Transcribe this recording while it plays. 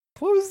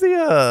What was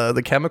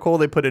the chemical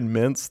they put in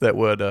mints that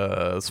would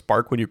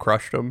spark when you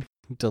crushed them?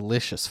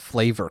 Delicious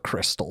flavor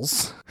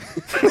crystals.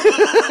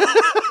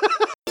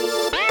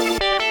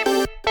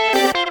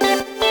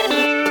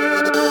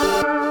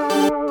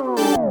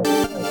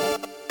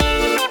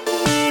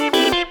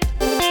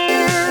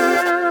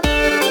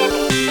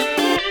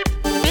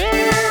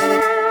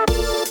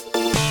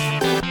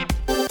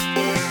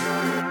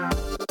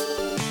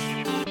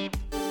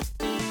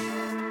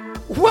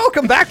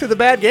 Welcome back to the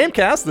Bad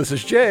Gamecast. This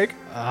is Jake.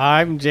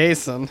 I'm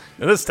Jason.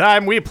 And this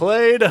time we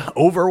played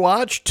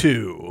Overwatch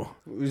 2.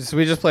 So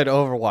we just played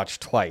Overwatch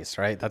twice,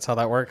 right? That's how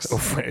that works?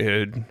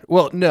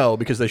 Well, no,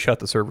 because they shut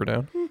the server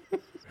down.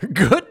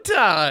 Good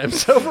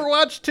times.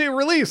 Overwatch 2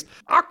 released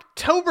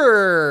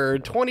October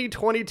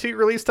 2022,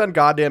 released on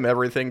goddamn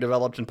everything,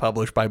 developed and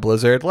published by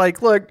Blizzard.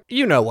 Like, look,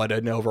 you know what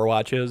an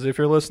Overwatch is if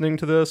you're listening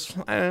to this.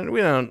 I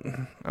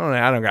don't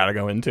gotta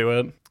go into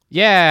it.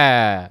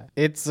 Yeah,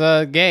 it's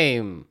a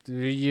game.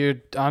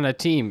 You're on a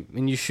team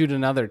and you shoot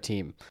another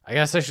team. I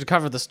guess I should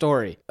cover the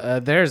story.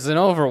 There's an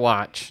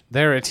Overwatch.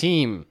 They're a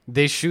team.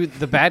 They shoot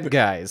the bad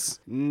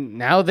guys.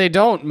 Now they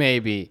don't,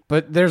 maybe.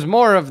 But there's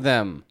more of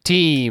them.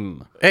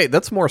 Team. Hey,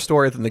 that's more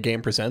story than the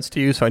game presents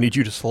to you, so I need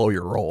you to slow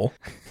your roll.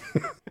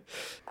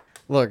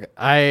 Look,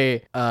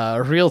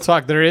 real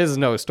talk, there is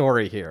no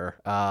story here.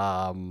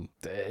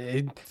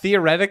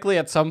 Theoretically,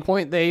 at some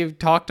point, they've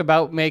talked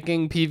about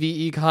making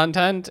PvE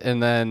content,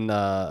 and then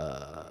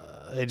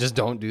they just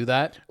don't do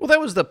that. Well, that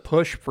was the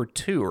push for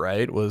 2,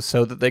 right? Was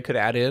so that they could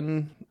add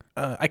in...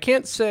 I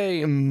can't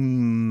say,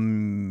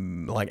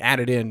 like,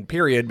 added in,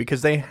 period,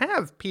 because they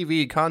have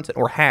PvE content,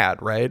 or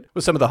had, right?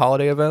 With some of the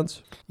holiday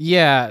events.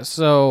 Yeah,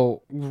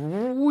 so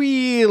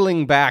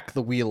wheeling back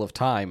the wheel of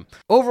time,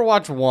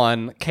 Overwatch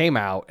 1 came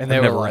out, and they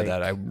I've were never like... read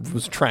that. I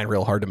was trying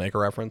real hard to make a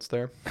reference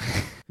there.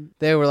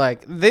 They were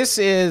like, this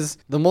is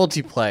the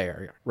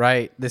multiplayer,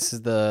 right? This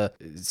is the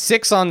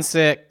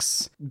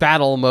 6-on-6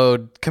 battle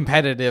mode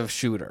competitive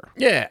shooter.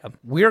 Yeah.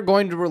 We're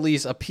going to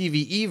release a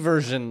PvE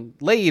version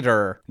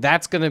later.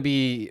 That's going to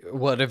be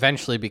what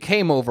eventually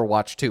became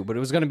Overwatch 2, but it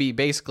was going to be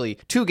basically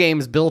 2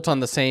 games built on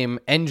the same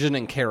engine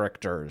and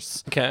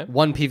characters. Okay.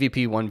 1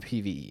 PvP, 1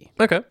 PvE.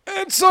 Okay.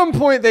 At some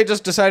point, they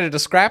just decided to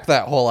scrap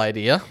that whole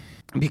idea.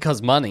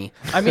 Because money.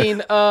 I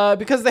mean,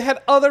 because they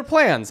had other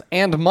plans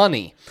and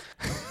money.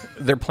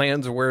 Their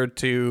plans were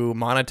to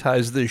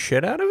monetize the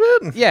shit out of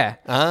it? Yeah.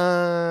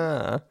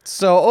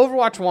 So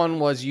Overwatch 1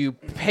 was you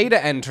pay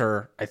to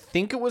enter. I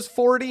think it was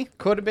 40.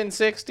 Could have been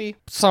 60.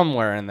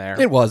 Somewhere in there.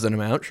 It was an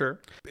amount, sure.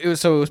 It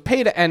was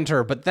pay to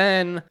enter, but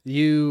then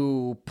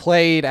you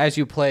played, as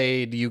you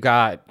played, you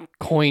got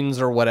coins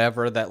or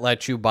whatever that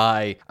let you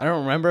buy. I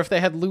don't remember if they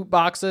had loot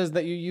boxes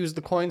that you used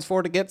the coins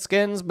for to get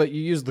skins, but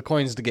you used the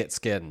coins to get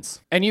skins.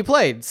 And you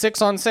played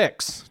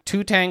 6-on-6.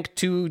 2 tank,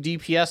 2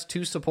 DPS,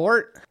 2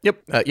 support.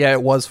 Yep. Yeah,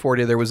 it was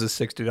 40. There was a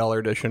 $60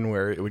 edition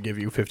where it would give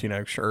you 15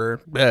 extra,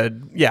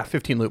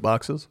 15 loot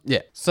boxes.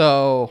 Yeah.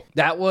 So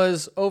that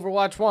was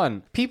Overwatch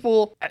 1.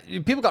 People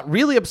got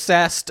really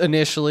obsessed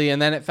initially,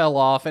 and then it fell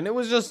off, and it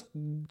was just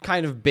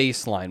kind of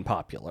baseline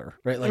popular,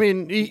 right? Like, I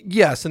mean,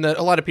 yes, and that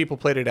a lot of people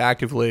played it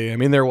actively. I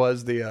mean, there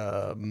was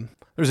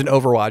there's an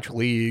Overwatch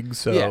League,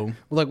 so... Yeah.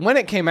 Like, when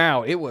it came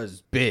out, it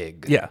was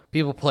big. Yeah.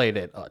 People played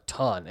it a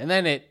ton. And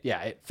then it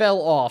fell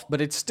off, but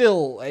it's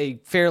still a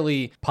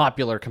fairly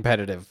popular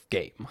competitive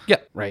game. Yeah.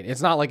 Right?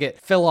 It's not like it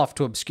fell off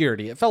to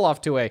obscurity. It fell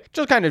off to a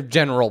just kind of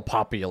general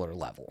popular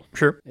level.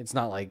 Sure. It's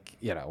not like,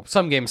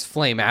 some games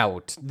flame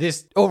out.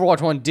 This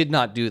Overwatch 1 did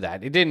not do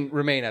that. It didn't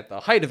remain at the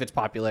height of its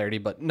popularity,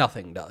 but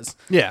nothing does.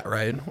 Yeah,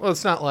 right. Well,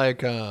 it's not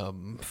like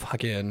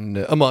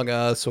fucking Among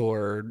Us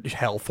or,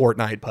 hell,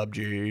 Fortnite,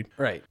 PUBG.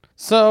 Right.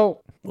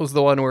 So... was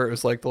the one where it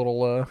was like the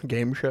little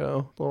game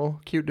show,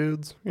 little cute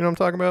dudes. You know what I'm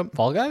talking about?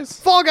 Fall Guys?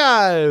 Fall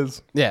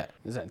Guys! Yeah.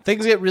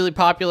 Things get really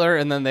popular,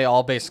 and then they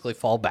all basically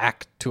fall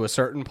back to a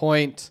certain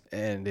point,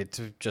 and it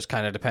just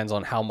kind of depends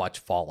on how much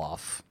fall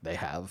off they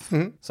have.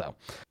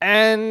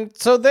 Mm-hmm.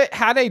 So they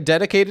had a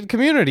dedicated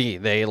community.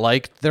 They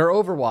liked their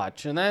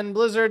Overwatch, and then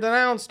Blizzard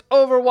announced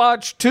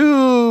Overwatch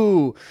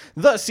 2,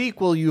 the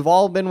sequel you've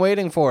all been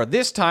waiting for.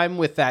 This time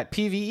with that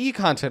PvE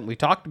content we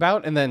talked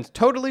about, and then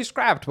totally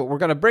scrapped, but we're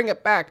going to bring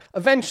it back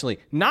eventually.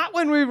 Not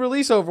when we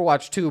release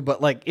Overwatch 2,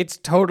 but like it's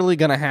totally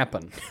going to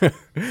happen.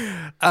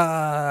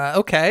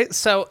 Okay,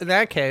 so in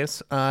that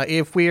case,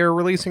 if we are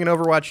releasing an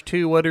Overwatch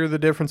 2, what are the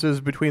differences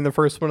between the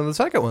first one and the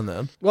second one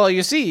then? Well,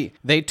 you see,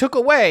 they took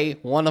away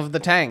one of the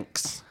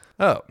tanks.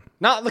 Oh.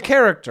 Not the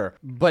character,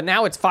 but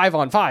now it's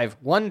 5-on-5.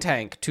 1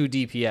 tank, 2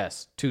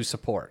 DPS, 2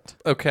 support.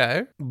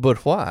 Okay,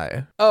 but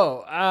why?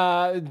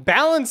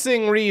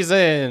 Balancing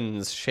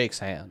reasons. Shakes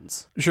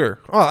hands. Sure.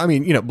 Well, I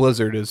mean,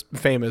 Blizzard is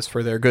famous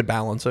for their good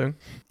balancing.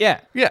 Yeah.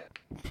 Yeah.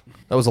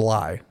 That was a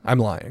lie. I'm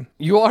lying.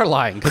 You are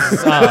lying,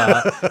 because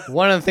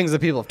one of the things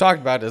that people have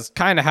talked about is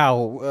kind of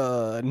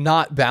how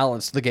not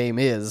balanced the game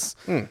is.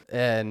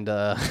 And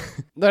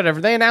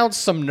whatever. They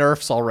announced some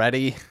nerfs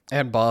already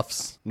and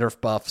buffs, nerf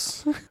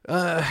buffs.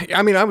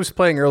 I mean, I was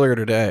playing earlier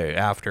today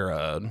after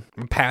a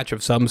patch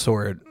of some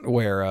sort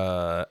where,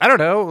 I don't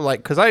know,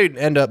 like, because I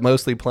end up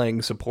mostly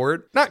playing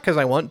support. Not because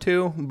I want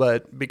to,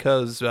 but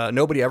because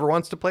nobody ever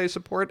wants to play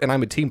support, and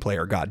I'm a team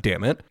player, god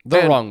damn it.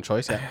 The wrong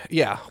choice, yeah.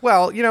 Yeah,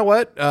 well, you know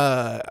what?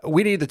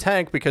 We need the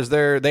tank because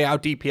they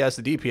out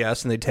DPS the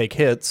DPS and they take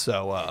hits,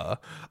 so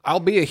I'll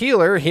be a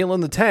healer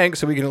healing the tank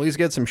so we can at least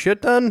get some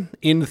shit done.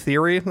 In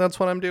theory, that's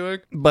what I'm doing.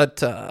 But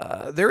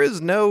there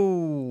is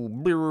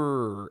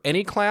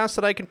any class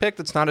that I can pick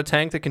that's not a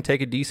tank that can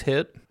take a decent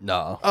hit.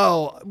 No.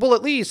 Oh, well,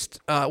 at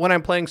least when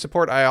I'm playing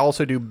support, I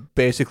also do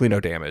basically no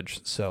damage.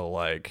 So,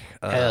 like...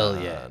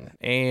 Hell yeah.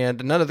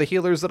 And none of the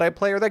healers that I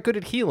play are that good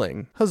at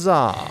healing.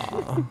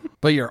 Huzzah.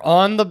 But you're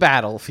on the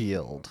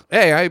battlefield.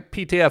 Hey, I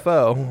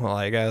PTFO.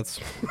 Like, that's...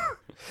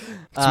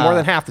 It's more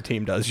than half the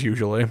team does,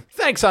 usually.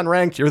 Thanks,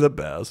 Unranked. You're the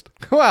best.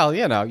 Well,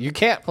 you know, you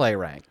can't play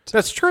ranked.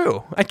 That's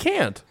true. I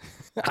can't.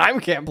 I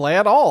can't play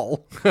at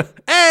all.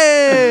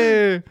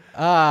 Hey!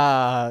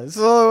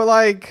 So,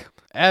 like...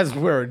 As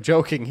we're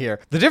joking here,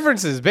 the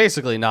difference is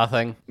basically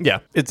nothing.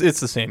 Yeah,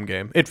 it's the same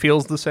game. It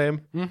feels the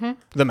same. Mm-hmm.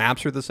 The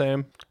maps are the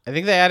same. I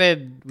think they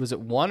added, was it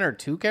 1 or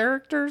 2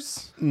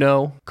 characters?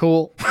 No.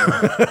 Cool.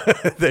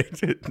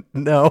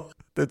 No.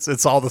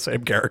 It's all the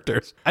same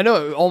characters. I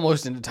know it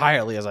almost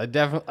entirely is. I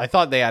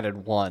thought they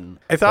added 1.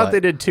 I thought they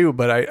did 2,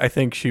 but I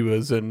think she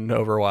was in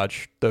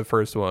Overwatch, the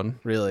first one.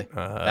 Really?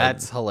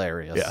 That's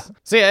hilarious. Yeah.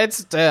 So yeah,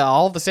 it's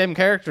all the same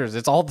characters.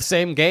 It's all the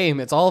same game.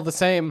 It's all the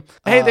same.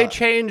 Hey, they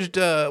changed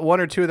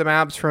 1 or 2 of the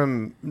maps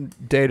from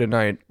day to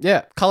night.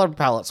 Yeah, color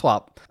palette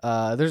swap.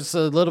 There's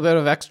a little bit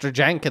of extra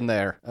jank in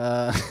there.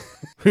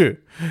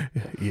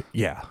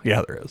 Yeah,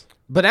 there is.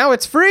 But now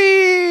it's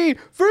free!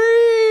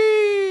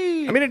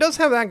 Free! I mean, it does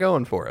have that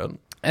going for it.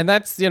 And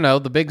that's, you know,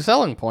 the big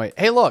selling point.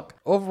 Hey, look,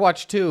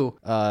 Overwatch 2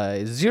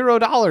 is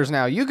 $0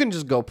 now. You can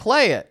just go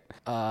play it.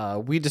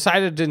 We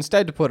decided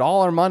instead to put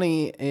all our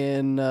money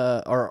in,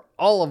 or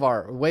all of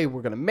our way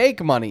we're going to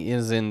make money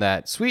is in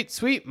that sweet,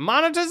 sweet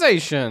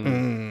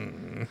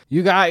monetization.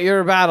 You got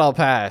your battle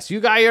pass. You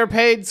got your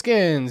paid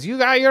skins. You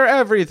got your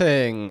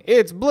everything.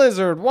 It's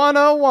Blizzard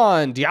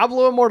 101.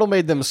 Diablo Immortal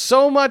made them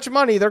so much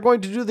money. They're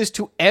going to do this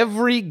to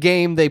every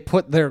game they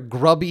put their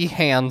grubby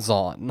hands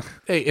on.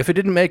 Hey, if it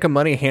didn't make them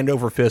money hand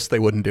over fist, they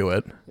wouldn't do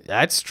it.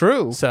 That's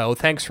true. So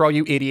thanks for all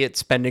you idiots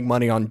spending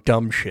money on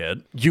dumb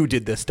shit. You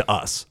did this to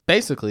us.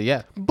 Basically,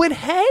 yeah. But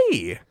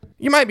hey,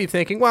 you might be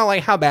thinking, well,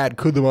 like, how bad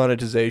could the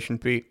monetization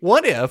be?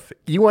 What if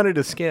you wanted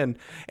a skin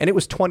and it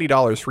was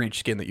 $20 for each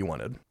skin that you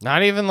wanted?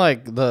 Not even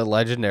like the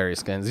legendary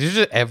skins. These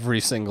are just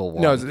every single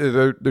one. No,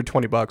 they're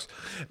 $20.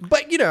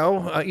 But, you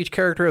know, each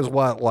character has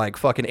what, like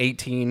fucking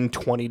 18,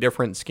 20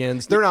 different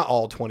skins. They're not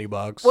all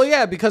 $20. Well,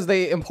 yeah, because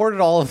they imported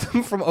all of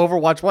them from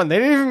Overwatch 1. They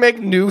didn't even make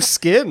new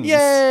skins.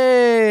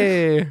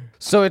 Yay!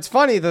 So it's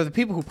funny that the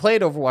people who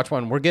played Overwatch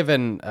 1 were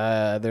given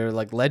their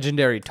like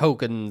legendary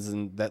tokens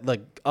and that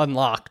like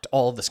unlocked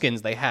all the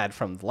skins they had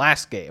from the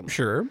last game.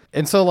 Sure.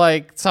 And so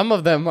like some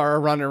of them are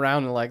running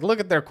around and like,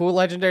 look at their cool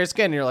legendary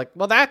skin. And you're like,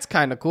 well, that's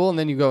kind of cool. And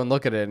then you go and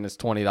look at it and it's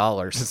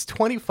 $20. It's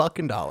 $20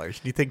 fucking dollars.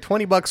 Do you think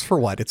 $20 for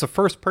what? It's a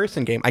first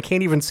person game. I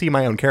can't even see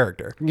my own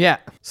character. Yeah.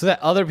 So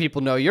that other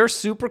people know you're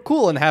super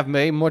cool and have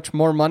made much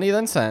more money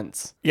than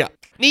sense. Yeah.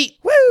 Neat.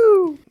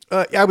 Woo!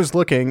 I was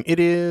looking.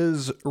 It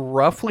is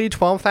roughly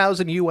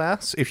 12,000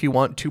 US if you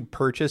want to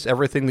purchase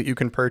everything that you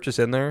can purchase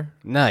in there.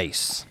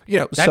 Nice. You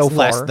know, that's so far.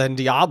 less than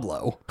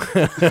Diablo.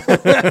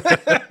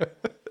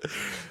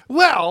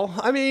 Well,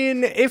 I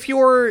mean, if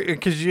you're,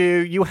 because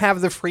you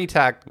have the free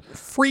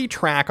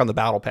track on the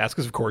battle pass,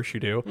 because of course you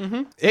do.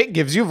 Mm-hmm. It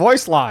gives you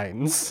voice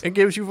lines. It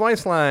gives you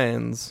voice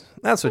lines.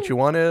 That's what you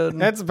wanted.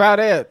 That's about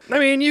it. I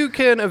mean, you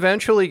can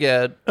eventually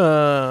get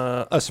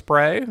a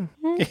spray.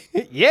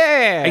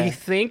 Yeah. I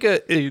think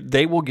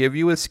they will give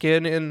you a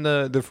skin in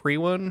the free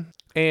one.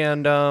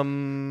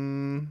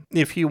 And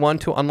if you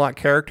want to unlock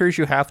characters,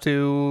 you have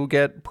to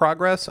get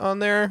progress on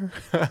there.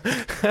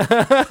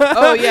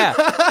 Oh, yeah.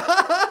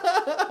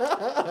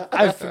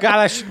 I forgot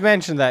I should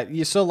mention that.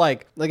 So,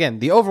 like, again,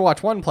 the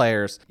Overwatch 1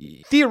 players,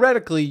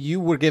 theoretically, you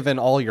were given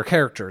all your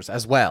characters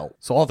as well.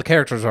 So all the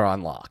characters are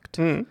unlocked.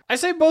 I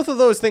say both of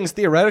those things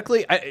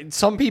theoretically.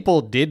 Some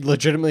people did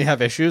legitimately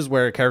have issues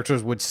where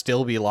characters would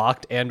still be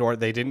locked and or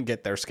they didn't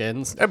get their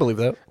skins. I believe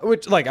that.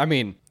 Which, like, I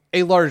mean,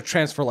 a large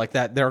transfer like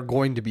that, there are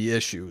going to be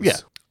issues. Yeah.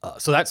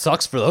 So that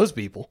sucks for those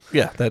people.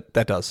 Yeah,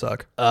 that does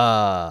suck.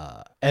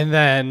 And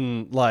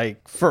then,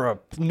 like, for a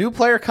new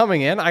player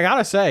coming in, I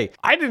gotta say,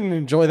 I didn't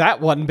enjoy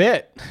that one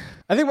bit.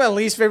 I think my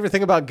least favorite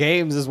thing about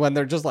games is when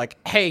they're just like,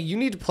 hey, you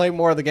need to play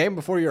more of the game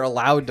before you're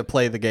allowed to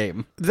play the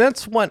game.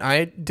 That's what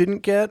I didn't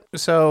get.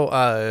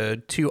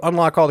 So to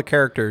unlock all the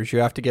characters, you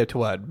have to get to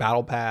what?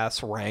 Battle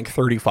Pass rank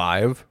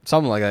 35.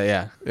 Something like that,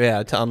 yeah.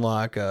 Yeah, to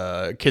unlock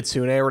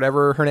Kitsune or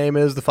whatever her name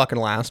is, the fucking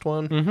last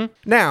one. Mm-hmm.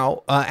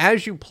 Now,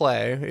 as you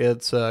play,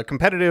 it's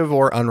competitive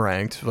or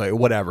unranked, like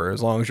whatever.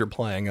 As long as you're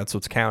playing, that's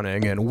what's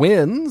counting. And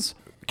wins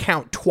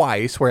count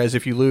twice, whereas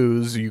if you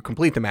lose, you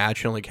complete the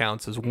match, it only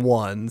counts as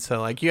one.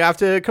 So like you have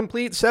to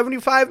complete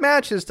 75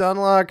 matches to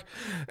unlock.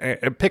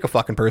 Pick a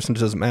fucking person, it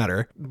doesn't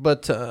matter.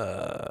 But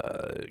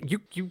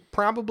you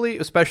probably,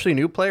 especially a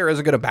new player,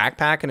 isn't going to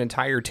backpack an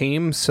entire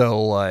team.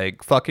 So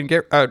like fucking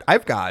get.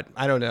 I've got,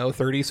 I don't know,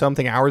 30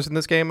 something hours in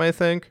this game. I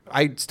think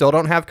I still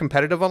don't have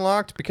competitive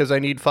unlocked because I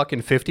need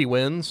fucking 50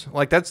 wins.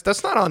 Like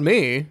that's not on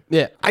me.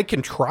 Yeah, I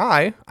can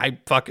try. I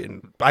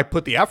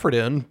put the effort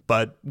in,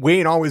 but we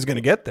ain't always going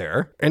to get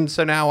there. And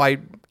so now I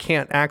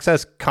can't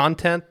access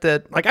content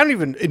that, like, I don't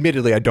even,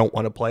 admittedly, I don't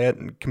want to play it,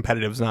 and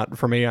competitive's not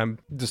for me. I'm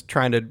just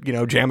trying to,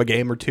 jam a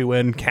game or two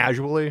in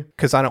casually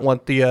because I don't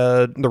want the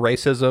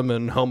racism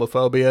and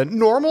homophobia,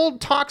 normal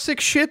toxic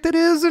shit that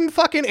is in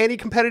fucking any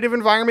competitive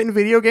environment in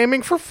video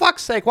gaming. For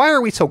fuck's sake, why are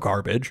we so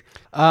garbage?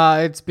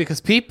 It's because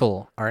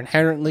people are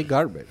inherently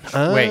garbage.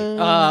 Wait,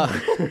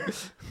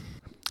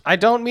 I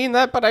don't mean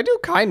that, but I do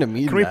kind of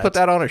mean that. Can we put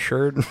that on a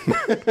shirt?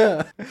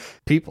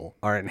 People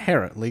are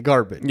inherently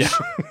garbage. Yeah.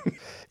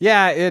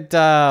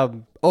 Yeah,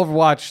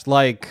 Overwatch,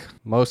 like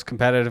most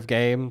competitive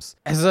games,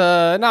 has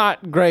a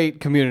not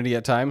great community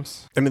at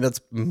times. I mean,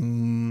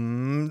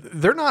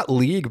 they're not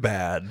League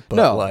bad, but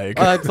no, like...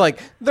 it's like,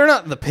 they're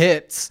not the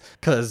pits,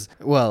 because,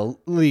 well,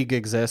 League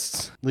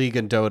exists. League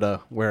and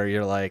Dota, where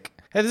you're like,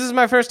 hey, this is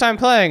my first time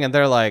playing, and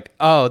they're like,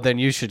 oh, then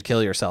you should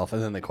kill yourself,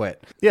 and then they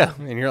quit. Yeah.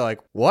 And you're like,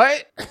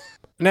 what?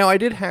 Now, I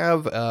did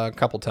have a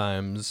couple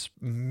times,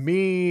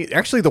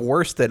 actually the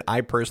worst that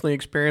I personally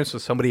experienced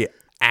was somebody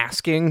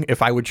asking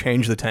if I would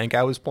change the tank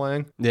I was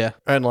playing. Yeah.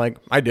 And like,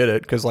 I did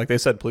it because like they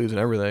said please and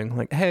everything.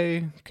 Like,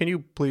 hey, can you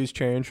please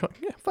change? Like,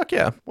 yeah, fuck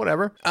yeah,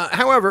 whatever.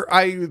 However,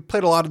 I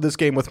played a lot of this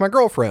game with my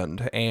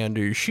girlfriend,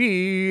 and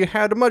she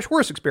had much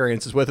worse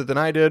experiences with it than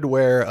I did,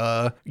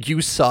 where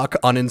you suck,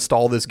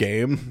 uninstall this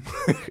game.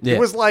 Yeah. It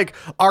was like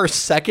our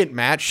second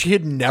match. She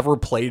had never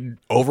played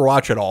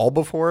Overwatch at all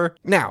before.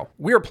 Now,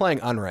 we are playing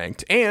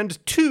unranked,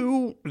 and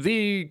to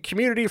the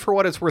community, for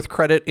what it's worth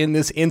credit in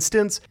this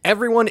instance,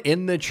 everyone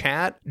in the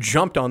chat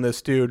jumped on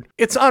this dude.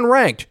 It's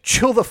unranked.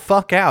 Chill the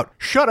fuck out.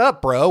 Shut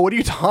up, bro. What are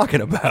you talking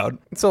about?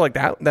 So like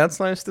that's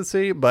nice to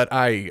see, but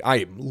I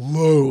am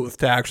loath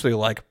to actually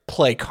like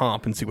play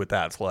comp and see what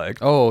that's like.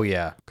 Oh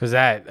yeah, because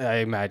that, I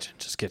imagine,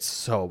 just gets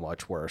so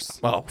much worse.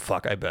 Oh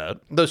fuck, I bet.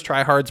 Those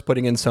tryhards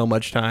putting in so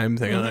much time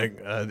thinking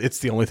like it's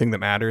the only thing that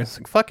matters.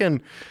 Like,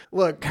 fucking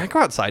look, I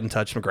go outside and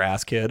touch some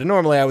grass, kid. And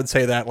normally I would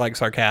say that like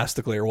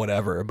sarcastically or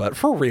whatever, but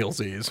for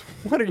realsies,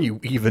 what are you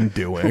even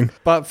doing?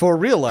 But for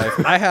real life,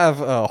 I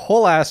have a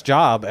whole ass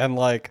job and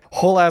like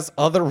whole ass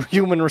other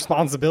human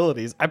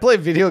responsibilities. I play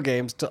video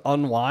games to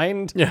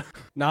unwind, Yeah.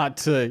 not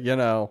to,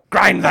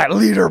 grind that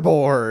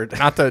leaderboard.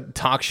 Not to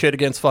talk shit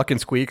against fucking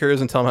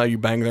squeakers and tell them how you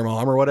bang their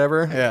mom or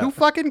whatever. Yeah. Who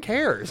fucking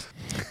cares?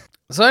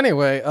 So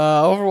anyway,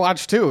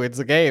 Overwatch 2, it's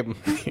a game.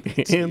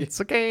 It's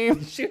a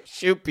game.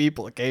 Shoot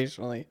people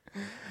occasionally.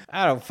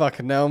 I don't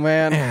fucking know,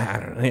 man. Yeah, I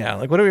don't know. Yeah,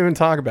 like what do we even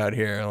talk about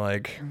here?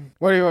 Like,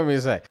 What do you want me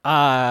to say?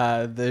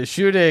 The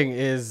shooting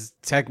is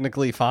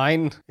technically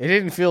fine. It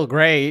didn't feel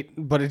great,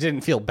 but it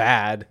didn't feel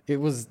bad.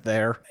 It was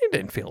there.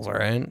 it feels all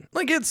right.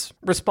 Like, it's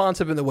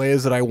responsive in the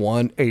ways that I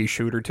want a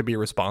shooter to be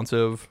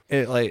responsive.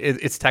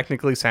 It's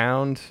technically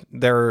sound.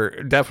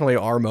 There definitely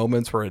are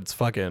moments where it's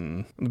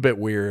fucking a bit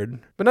weird,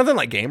 but nothing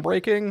like game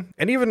breaking.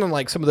 And even in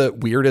like some of the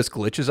weirdest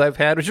glitches I've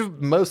had, which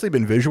have mostly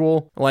been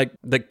visual, like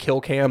the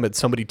kill cam at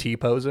somebody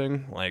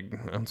T-posing,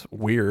 like that's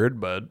weird,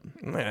 but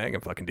I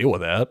can fucking deal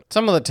with that.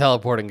 Some of the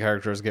teleporting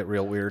characters get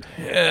real weird.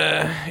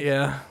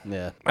 Yeah.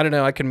 Yeah. I don't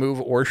know. I can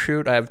move or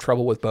shoot. I have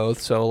trouble with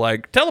both. So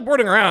like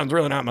teleporting around is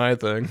really not my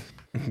thing.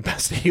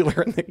 Best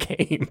healer in the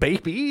game,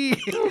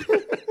 baby.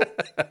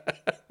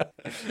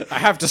 I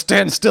have to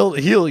stand still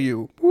to heal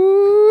you.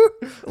 Woo.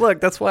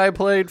 Look, that's why I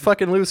played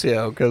fucking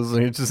Lucio, because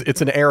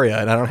it's an area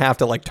and I don't have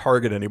to like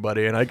target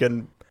anybody and I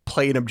can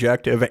play an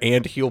objective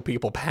and heal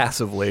people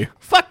passively.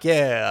 Fuck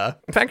yeah.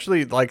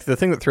 Actually, like the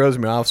thing that throws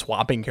me off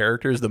swapping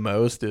characters the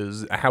most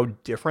is how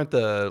different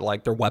their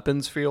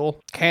weapons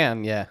feel.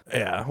 Yeah.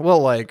 Well,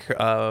 like,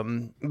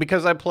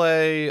 because I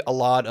play a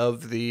lot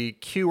of the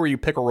queue where you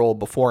pick a role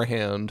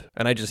beforehand,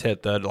 and I just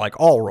hit the like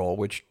all roll,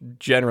 which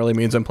generally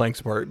means I'm playing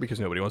support because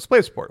nobody wants to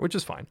play support, which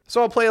is fine.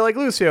 So I'll play like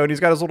Lucio, and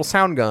he's got his little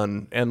sound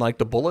gun, and like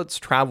the bullets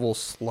travel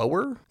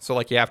slower. So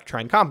like you have to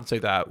try and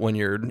compensate that when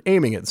you're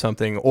aiming at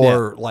something,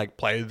 or like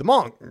play the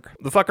monk,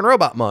 the fucking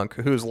robot monk,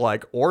 who's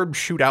like orbs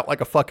shoot out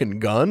like a fucking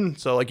gun.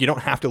 So like you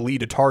don't have to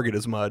lead a target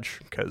as much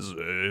because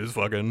it's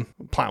fucking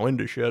plow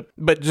into shit.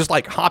 But just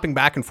like hopping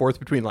back and forth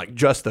between like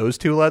just those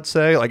two, let's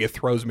say, like it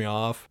throws me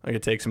off. Like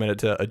it takes a minute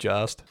to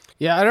adjust.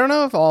 Yeah, I don't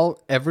know if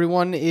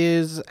everyone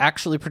is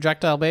actually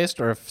projectile based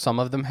or if some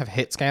of them have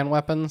hit scan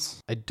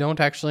weapons. I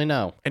don't actually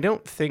know. I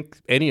don't think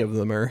any of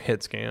them are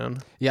hit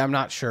scan. Yeah, I'm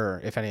not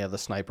sure if any of the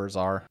snipers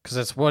are. Because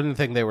that's one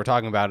thing they were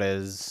talking about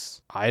is...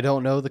 I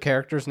don't know the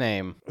character's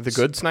name. The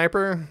good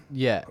sniper?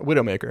 Yeah.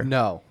 Widowmaker.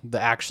 No,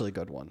 the actually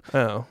good one.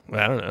 Oh,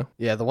 I don't know.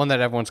 Yeah, the one that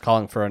everyone's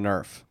calling for a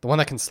nerf. The one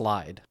that can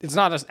slide. It's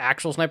not an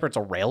actual sniper, it's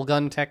a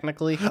railgun,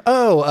 technically.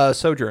 Oh,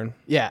 Sojourn.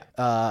 Yeah.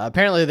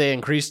 Apparently they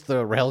increased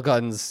the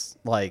railgun's,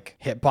 like,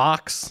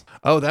 hitbox.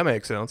 Oh, that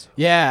makes sense.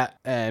 Yeah,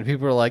 and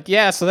people are like,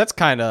 yeah, so that's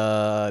kind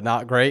of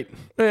not great.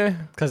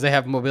 Because they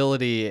have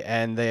mobility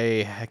and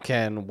they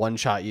can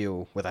one-shot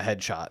you with a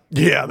headshot.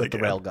 Yeah, they with the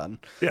can. railgun.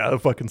 Yeah, that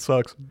fucking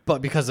sucks.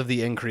 But because of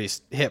the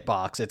increased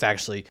hitbox, it's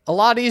actually a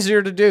lot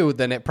easier to do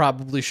than it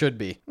probably should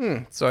be.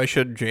 So I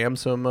should jam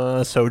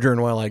some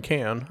Sojourn while I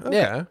can. Okay.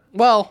 Yeah.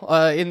 Well,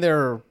 in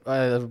their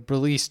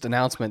released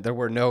announcement, there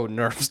were no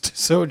nerfs to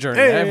Sojourn.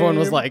 Hey. Everyone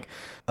was like,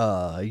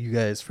 you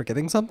guys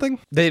forgetting something?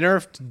 They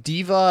nerfed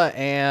Diva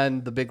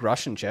and the big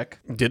Russian chick.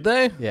 Did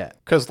they? Yeah.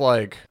 Because,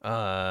 like,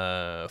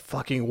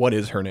 fucking, what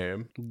is her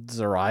name?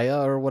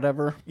 Zarya or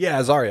whatever. Yeah,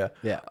 Zarya.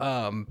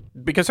 Yeah.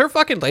 Because her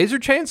fucking laser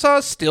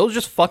chainsaw still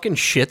just fucking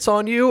shits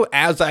on you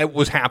as I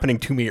was happening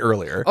to me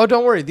earlier. Oh,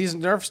 don't worry. These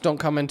nerfs don't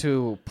come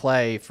into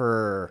play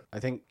for,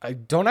 I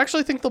don't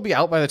actually think they'll be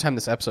out by the time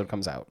this episode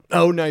comes out.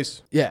 Oh,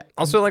 nice. Yeah.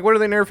 Also, like, what are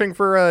they nerfing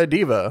for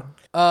Diva?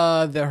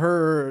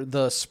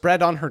 The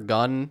spread on her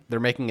gun, they're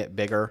making it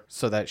bigger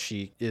so that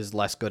she is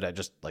less good at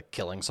just like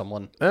killing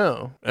someone.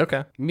 Oh,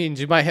 okay.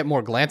 Means you might hit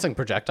more glancing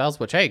projectiles,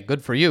 which hey,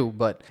 good for you,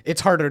 but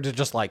it's harder to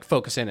just like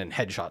focus in and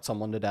headshot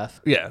someone to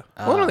death. Yeah.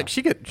 Well, I don't think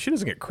she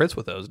doesn't get crits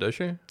with those, does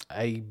she?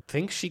 I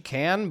think she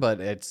can,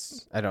 but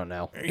I don't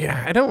know.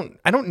 Yeah, I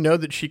don't know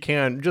that she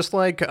can. Just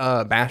like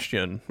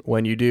Bastion,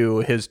 when you do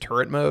his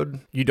turret mode,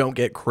 you don't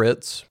get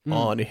crits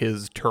on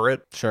his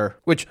turret. Sure.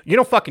 Which you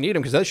don't fucking need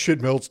him because that shit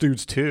melts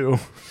dudes too.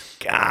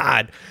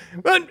 God.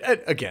 But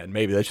again,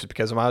 maybe that's just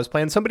because I was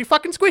playing somebody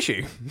fucking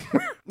squishy.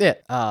 Yeah.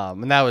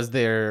 And that was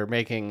they're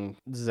making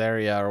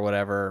Zarya or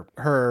whatever,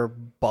 her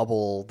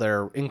bubble,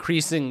 they're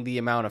increasing the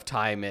amount of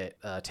time it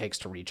takes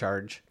to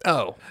recharge.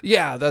 Oh,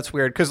 yeah, that's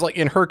weird. Because like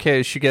in her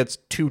case, she gets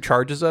 2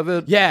 charges of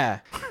it. Yeah.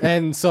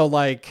 And so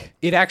like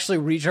it actually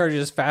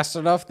recharges fast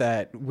enough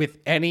that with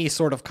any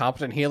sort of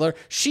competent healer,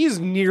 she's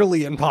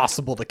nearly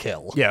impossible to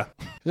kill. Yeah.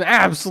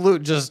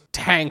 Absolute just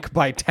tank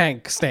by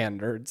tank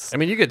standards. I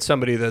mean, you get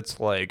somebody that's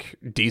like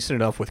decent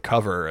enough with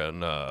cover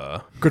and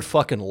good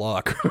fucking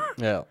luck.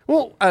 Yeah.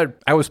 Well,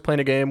 I was playing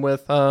a game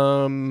with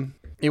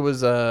it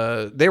was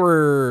they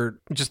were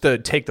just to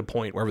take the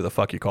point, wherever the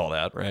fuck you call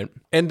that, right?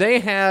 And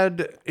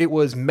it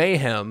was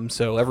mayhem,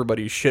 so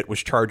everybody's shit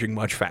was charging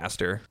much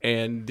faster.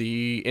 And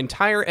the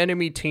entire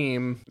enemy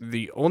team,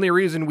 the only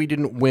reason we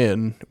didn't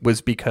win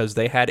was because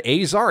they had a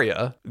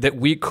Zarya that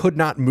we could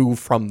not move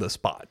from the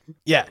spot.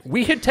 Yeah.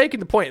 We had taken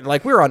the point,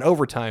 like we were on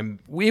overtime.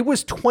 It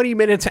was 20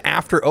 minutes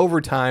after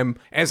overtime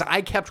as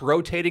I kept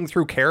rotating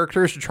through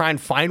characters to try and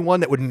find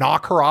one that would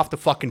knock her off the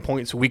fucking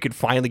point so we could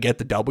finally get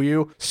the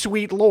W.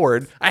 Sweet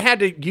Lord. I had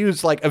to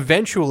use, like,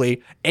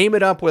 eventually aim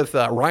it up with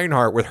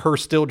Reinhardt with her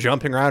still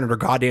jumping around in her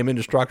goddamn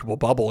indestructible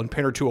bubble and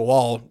pin her to a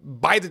wall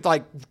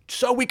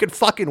so we could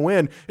fucking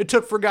win. It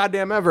took for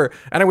goddamn ever.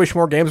 And I wish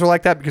more games were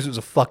like that because it was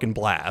a fucking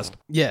blast.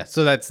 Yeah,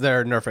 so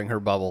they're nerfing her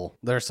bubble.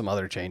 There's some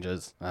other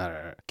changes. I don't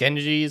know.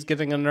 Genji's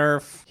getting a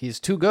nerf. He's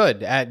too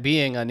good at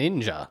being a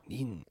ninja.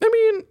 I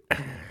mean,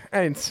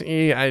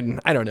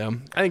 I don't know.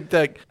 I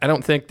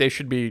don't think they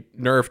should be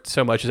nerfed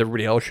so much as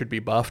everybody else should be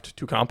buffed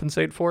to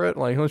compensate for it.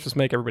 Like, let's just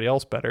make everybody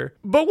else better.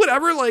 But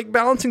whatever, like,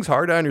 balancing's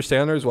hard. I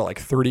understand there's,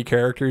 30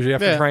 characters you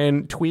have to try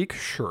and tweak?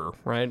 Sure,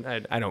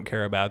 right? I don't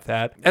care about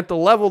that. At the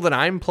level that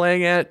I'm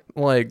playing at,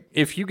 like,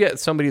 if you get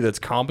somebody that's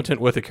competent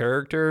with a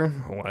character,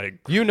 like...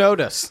 You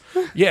notice.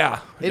 Yeah.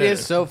 It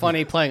is so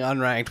funny playing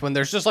unranked when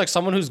there's just, like,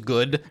 someone who's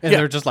good, and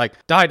they're just like,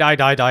 die.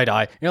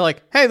 And you're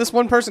like, hey, this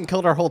one person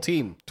killed our whole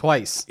team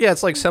twice. Yeah,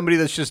 it's like somebody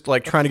that's just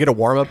like trying to get a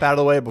warm-up out of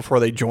the way before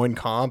they join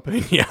comp.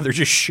 And yeah, they're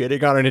just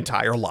shitting on an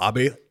entire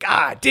lobby.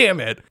 God damn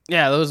it.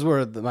 Yeah, those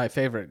were my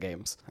favorite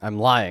games. I'm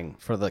lying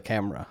for the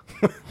camera.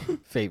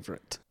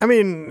 Favorite. I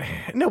mean,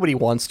 nobody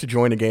wants to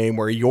join a game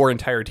where your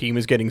entire team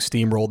is getting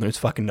steamrolled and there's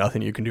fucking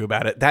nothing you can do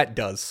about it. That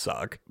does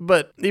suck.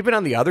 But even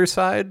on the other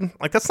side,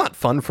 like, that's not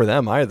fun for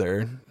them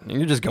either.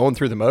 You're just going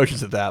through the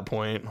motions at that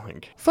point. Like,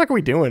 what the fuck are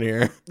we doing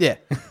here? Yeah.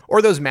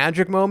 Or those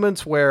magic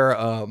moments where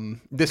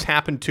this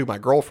happened to my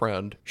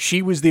girlfriend.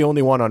 She was the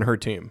only one on her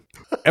team.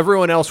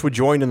 everyone else would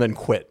join and then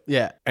quit.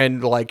 Yeah.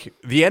 And like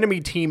the enemy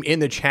team in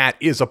the chat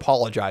is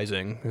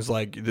apologizing. It's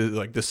like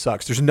this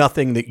sucks. There's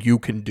nothing that you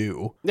can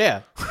do.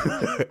 Yeah.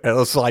 And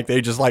it's like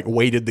they just like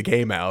waited the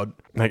game out.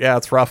 Like, yeah,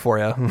 it's rough for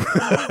you.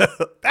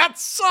 That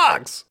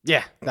sucks.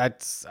 Yeah.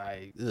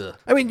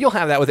 I mean, you'll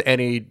have that with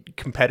any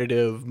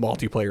competitive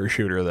multiplayer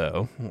shooter,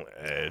 though.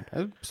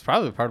 That's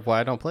probably part of why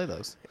I don't play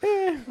those.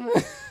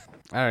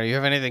 I don't know. You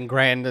have anything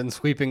grand and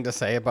sweeping to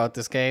say about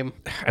this game?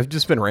 I've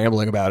just been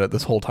rambling about it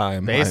this whole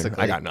time.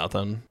 Basically. I got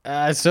nothing.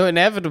 So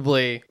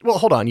inevitably... Well,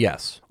 hold on.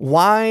 Yes.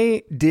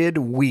 Why did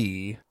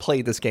we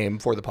play this game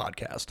for the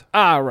podcast?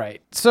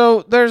 Right.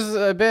 So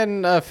there's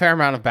been a fair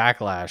amount of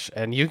backlash,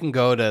 and you can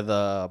go to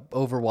the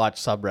Overwatch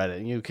subreddit,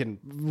 and you can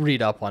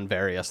read up on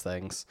various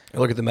things.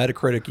 Look at the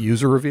Metacritic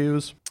user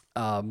reviews.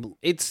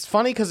 It's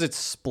funny because it's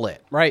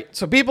split, right?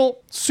 So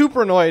people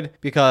super annoyed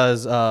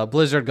because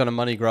Blizzard gonna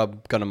money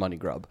grub.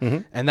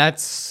 And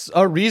that's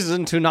a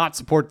reason to not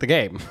support the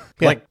game.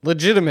 Yeah. Like,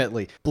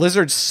 legitimately,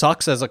 Blizzard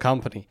sucks as a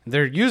company.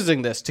 They're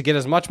using this to get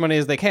as much money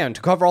as they can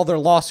to cover all their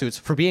lawsuits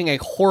for being a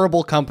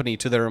horrible company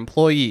to their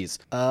employees.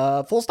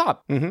 Full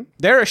stop.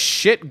 They're a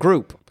shit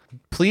group.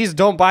 Please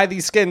don't buy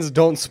these skins.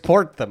 Don't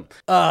support them.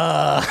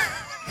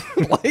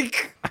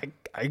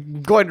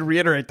 I'm going to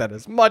reiterate that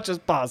as much as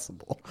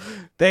possible.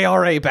 They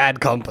are a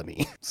bad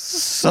company.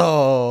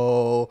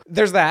 So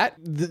there's that.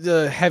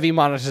 The heavy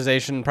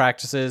monetization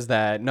practices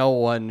that no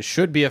one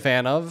should be a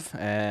fan of,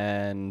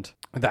 and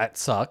that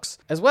sucks.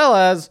 As well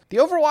as the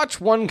Overwatch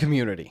 1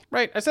 community,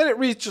 right? I said it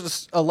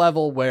reached a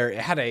level where it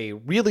had a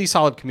really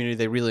solid community.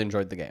 They really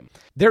enjoyed the game.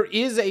 There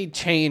is a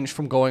change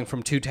from going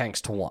from 2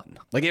 tanks to 1.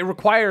 Like, it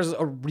requires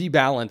a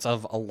rebalance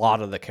of a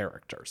lot of the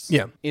characters.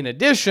 Yeah. In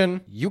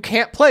addition, you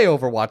can't play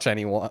Overwatch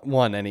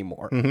 1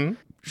 anymore.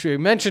 She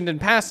mentioned in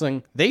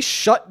passing, they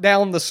shut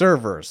down the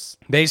servers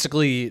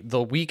basically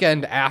the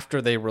weekend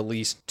after they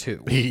released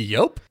 2.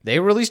 Yup. They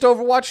released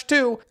Overwatch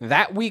 2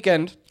 that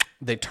weekend.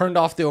 They turned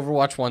off the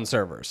Overwatch 1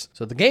 servers.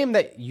 So the game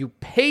that you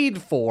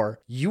paid for,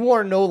 you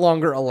are no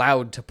longer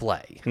allowed to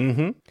play.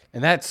 And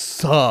that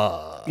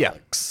sucks. Yeah.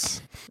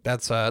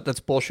 That's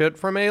bullshit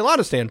from a lot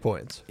of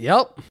standpoints.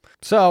 Yep.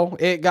 So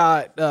it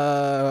got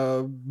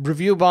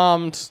review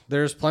bombed.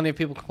 There's plenty of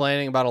people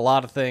complaining about a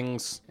lot of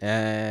things.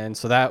 And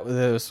so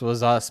this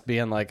was us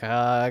being like,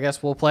 I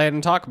guess we'll play it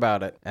and talk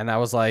about it. And I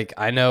was like,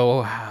 I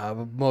know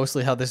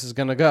mostly how this is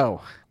going to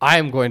go. I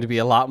am going to be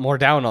a lot more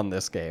down on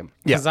this game.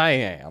 Because I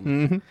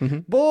am.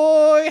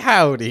 Boy,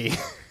 howdy.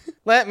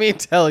 Let me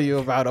tell you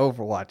about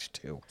Overwatch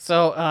 2.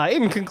 So,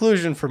 in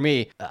conclusion for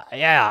me,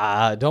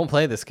 don't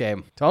play this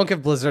game. Don't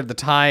give Blizzard the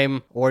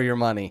time or your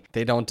money.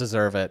 They don't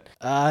deserve it.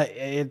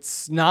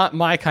 It's not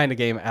my kind of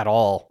game at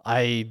all.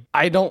 I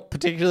don't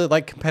particularly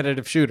like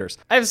competitive shooters.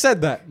 I've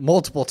said that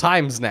multiple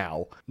times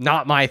now.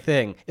 Not my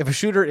thing. If a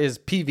shooter is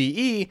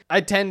PvE,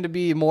 I tend to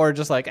be more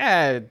just like,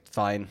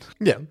 fine.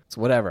 Yeah. It's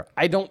whatever.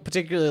 I don't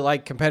particularly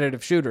like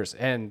competitive shooters,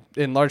 and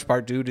in large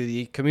part due to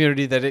the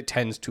community that it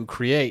tends to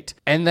create.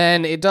 And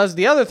then it does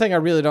the other thing I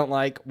really don't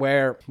like,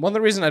 where one of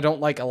the reasons I don't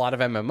like a lot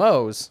of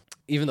MMOs,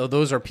 even though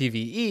those are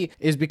PvE,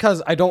 is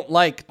because I don't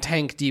like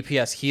tank,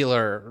 DPS,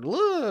 healer,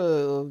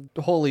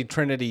 holy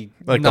trinity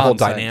like nonsense.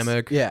 The whole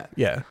dynamic.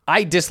 Yeah.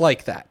 I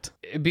dislike that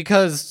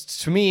because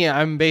to me,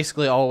 I'm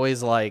basically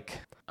always like,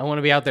 I want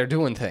to be out there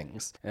doing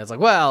things. And it's like,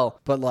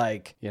 well, but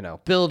like,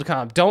 build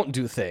comp, don't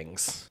do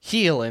things.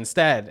 Heal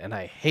instead. And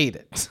I hate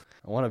it.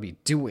 I want to be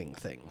doing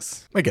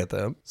things. I get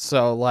that.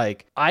 So,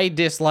 like, I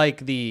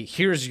dislike the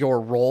here's your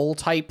role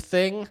type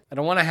thing. I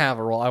don't want to have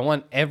a role. I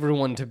want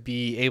everyone to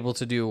be able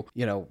to do,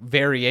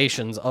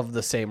 variations of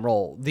the same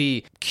role.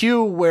 The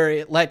queue where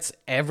it lets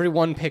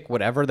everyone pick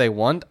whatever they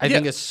want, I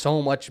think is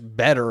so much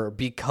better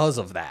because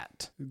of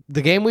that.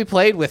 The game we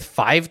played with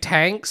 5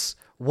 tanks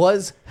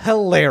was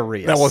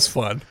hilarious. That was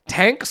fun.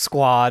 Tank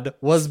Squad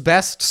was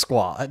best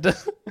squad.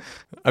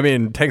 I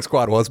mean, Tank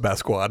Squad was best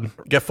squad.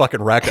 Get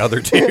fucking wrecked,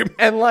 other team.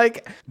 And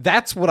like,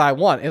 that's what I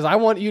want, is I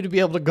want you to be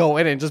able to go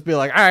in and just be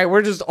like, all right,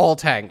 we're just all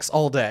tanks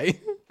all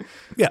day.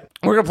 Yeah.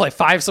 We're going to play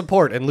 5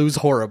 support and lose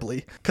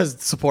horribly because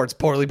support's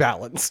poorly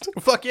balanced.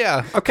 Fuck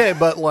yeah. Okay,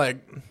 but like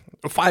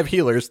 5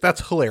 healers,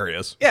 that's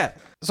hilarious. Yeah.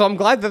 So I'm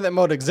glad that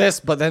mode exists,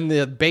 but then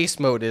the base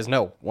mode is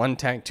 1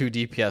 tank, 2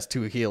 DPS,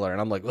 2 healer.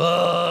 And I'm like,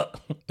 ugh.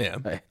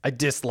 Yeah. I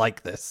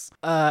dislike this.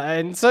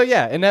 And so,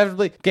 yeah,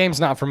 inevitably, game's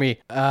not for me.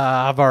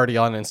 I've already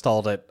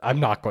uninstalled it.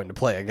 I'm not going to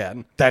play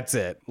again. That's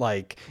it.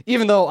 Like,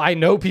 even though I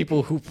know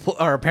people who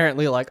are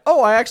apparently like,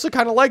 oh, I actually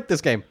kind of like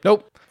this game.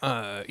 Nope.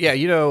 Yeah,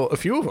 a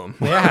few of them.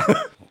 Yeah.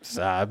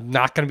 So I'm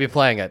not going to be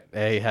playing it.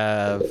 I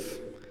have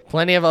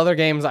plenty of other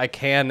games I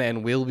can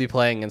and will be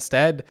playing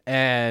instead,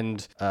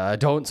 and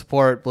don't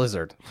support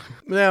Blizzard.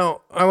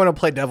 Now, I want to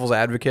play devil's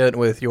advocate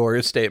with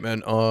your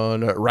statement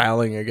on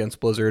rallying against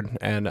Blizzard,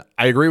 and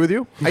I agree with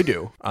you. I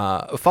do.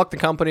 Fuck the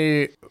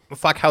company.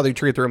 Fuck how they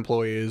treat their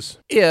employees.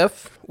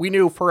 If we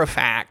knew for a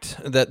fact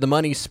that the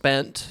money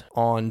spent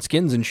on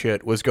skins and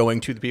shit was going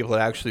to the people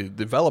that actually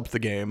developed the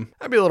game,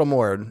 I'd be a little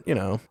more,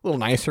 a little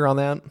nicer on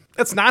that.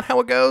 That's not how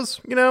it goes,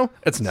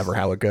 It's never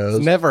how it goes.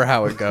 Never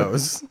how it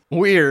goes.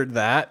 Weird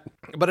that.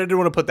 But I did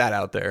want to put that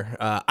out there.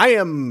 I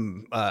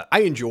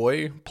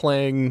enjoy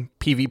playing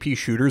PvP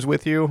shooters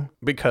with you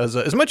because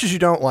as much as you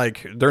don't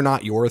like, they're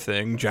not your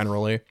thing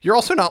generally. You're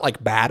also not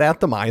like bad at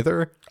them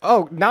either.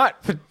 Oh,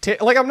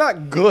 like I'm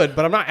not good,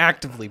 but I'm not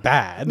actively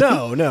bad.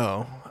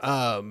 No.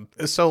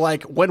 So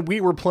like when we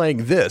were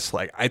playing this,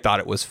 like I thought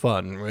it was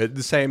fun.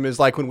 The same as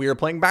like when we were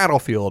playing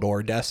Battlefield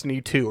or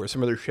Destiny 2 or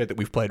some other shit that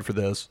we've played for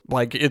this.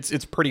 Like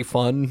it's pretty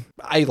fun.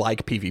 I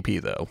like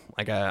PvP though.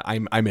 Like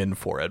I'm in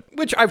for it,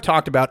 which I've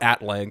talked about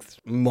at length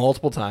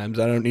multiple times.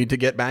 I don't need to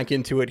get back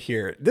into it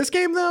here. This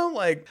game though,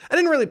 like I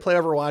didn't really play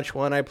Overwatch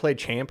 1. I played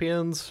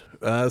Champions.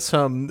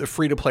 Some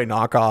free-to-play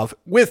knockoff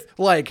with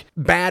like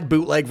bad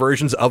bootleg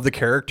versions of the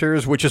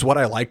characters, which is what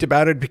I liked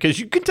about it because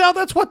you can tell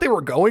that's what they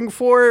were going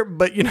for,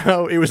 but you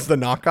know, it was the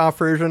knockoff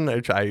version,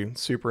 which I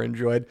super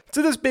enjoyed.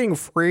 So this being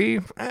free,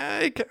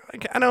 I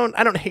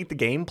don't hate the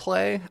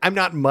gameplay. I'm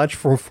not much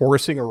for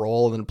forcing a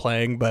role and then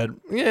playing, but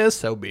yeah,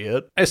 so be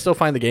it. I still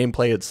find the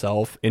gameplay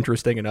itself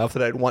interesting enough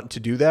that I'd want to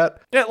do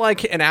that. At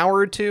like an hour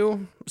or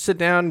two, sit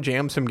down,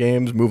 jam some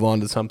games, move on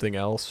to something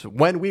else.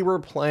 When we were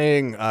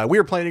playing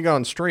it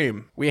on stream.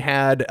 We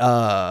had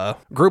a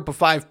group of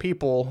 5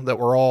 people that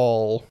were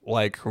all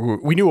like,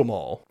 we knew them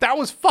all. That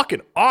was fucking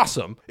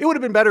awesome. It would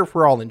have been better if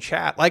we're all in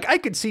chat. Like I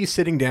could see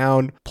sitting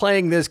down,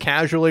 playing this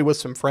casually with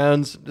some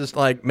friends, just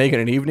like making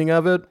an evening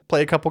of it,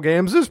 play a couple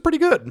games. It was pretty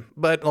good.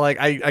 But like,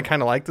 I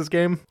kind of like this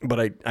game,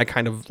 but I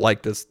kind of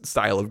like this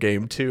style of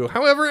game too.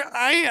 However,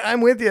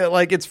 I'm with you.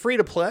 Like it's free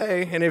to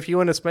play. And if you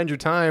want to spend your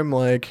time,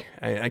 like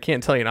I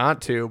can't tell you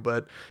not to,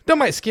 but don't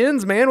buy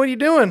skins, man. What are you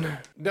doing?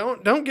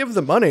 Don't give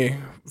the money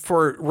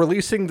for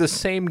releasing the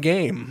same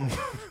game,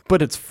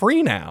 but it's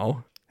free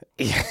now.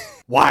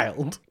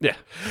 Wild. Yeah.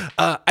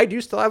 I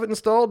do still have it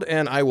installed,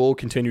 and I will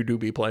continue to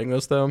be playing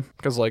this, though,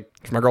 because, like,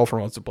 if my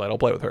girlfriend wants to play it, I'll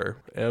play with her.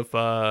 If,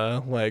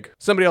 like,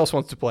 somebody else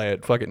wants to play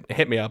it, fucking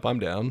hit me up. I'm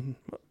down.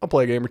 I'll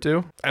play a game or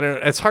two. I don't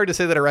know. It's hard to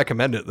say that I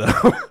recommend it,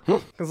 though.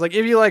 Because, like,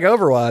 if you like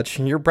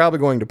Overwatch, you're probably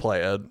going to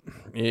play it.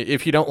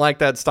 If you don't like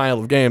that style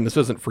of game, this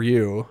isn't for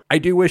you. I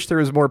do wish there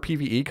was more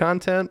PvE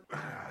content.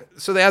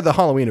 So they had the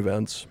Halloween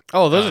events.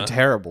 Oh, those are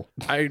terrible.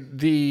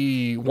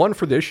 The one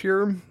for this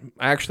year,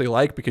 I actually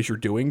like because you're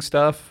doing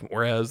stuff,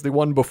 whereas the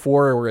one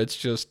before where it's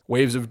just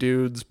waves of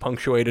dudes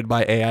punctuated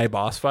by AI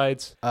boss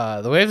fights.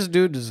 The waves of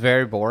dudes is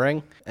very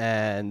boring,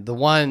 and the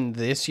one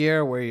this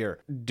year where you're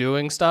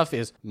doing stuff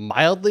is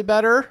mildly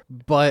better,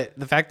 but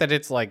the fact that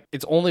it's like,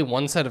 it's only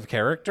one set of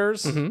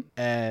characters,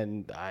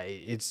 and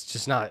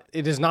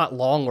it is not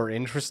long or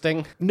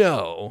interesting.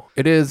 No,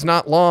 it is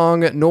not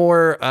long,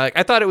 nor,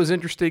 I thought it was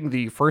interesting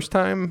the first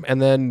time,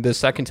 and then the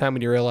second time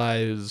when you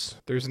realize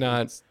there's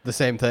not It's the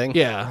same thing.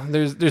 Yeah,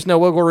 there's no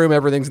wiggle room.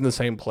 Everything's in the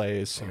same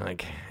place. You're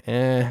like,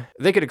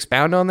 they could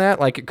expound on that.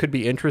 Like, it could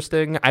be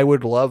interesting. I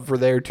would love for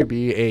there to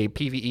be a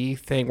PvE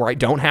thing where I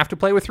don't have to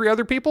play with 3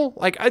 other people.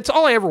 Like, it's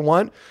all I ever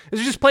want is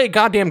to just play a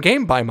goddamn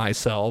game by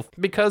myself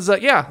because,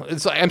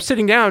 it's like I'm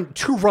sitting down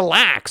to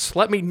relax.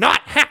 Let me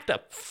not have to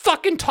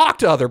fucking talk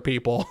to other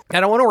people. I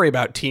don't want to worry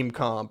about team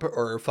comp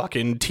or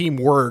fucking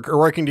teamwork or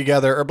working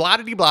together or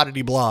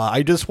blah-de-de-blah-de-de-blah.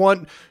 I just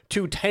want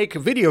to take a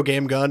video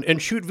game gun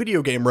and shoot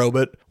video game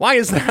robot. Why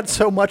is that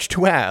so much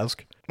to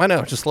ask? I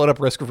know, just load up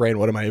Risk of Rain.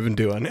 What am I even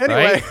doing?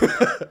 Anyway.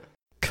 Right?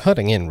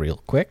 Cutting in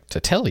real quick to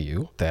tell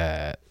you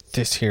that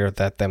this here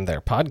That Them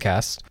There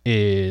podcast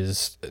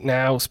is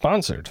now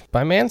sponsored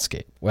by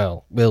Manscaped.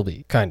 Well, will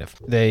be, kind of.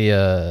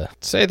 They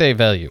say they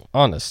value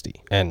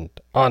honesty, and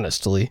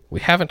honestly, we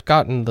haven't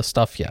gotten the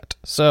stuff yet.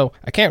 So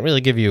I can't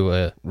really give you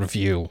a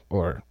review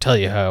or tell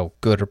you how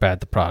good or bad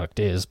the product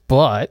is,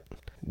 but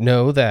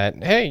know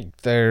that, hey,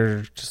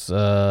 there's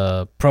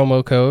a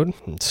promo code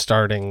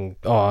starting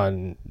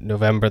on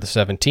November the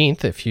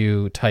 17th. If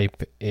you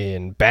type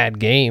in bad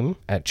game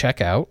at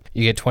checkout,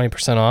 you get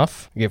 20%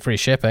 off, you get free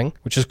shipping,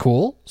 which is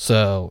cool.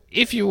 So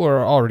if you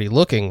were already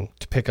looking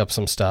to pick up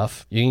some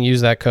stuff, you can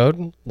use that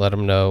code, let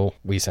them know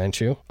we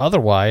sent you.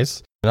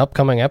 Otherwise, in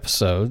upcoming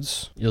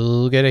episodes,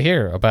 you'll get to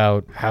hear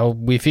about how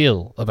we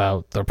feel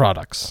about their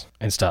products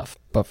and stuff.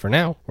 But for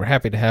now, we're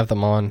happy to have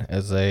them on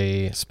as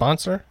a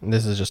sponsor. And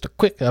this is just a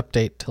quick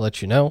update to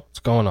let you know what's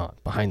going on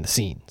behind the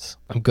scenes.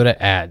 I'm good at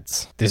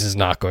ads. This is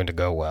not going to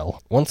go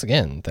well. Once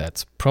again,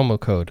 that's promo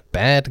code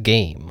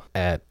BADGAME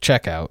at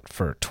checkout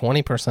for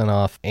 20%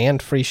 off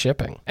and free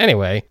shipping.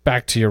 Anyway,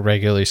 back to your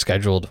regularly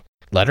scheduled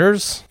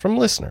letters from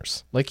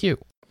listeners like you.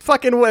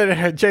 Fucking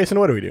what, Jason,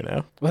 what do we do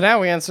now? Well,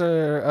 now we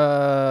answer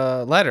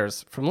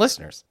letters from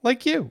listeners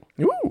like you.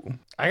 Ooh.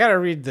 I gotta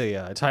read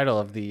the title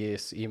of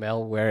this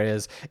email,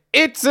 whereas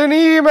it's an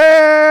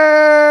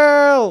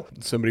email!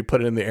 Somebody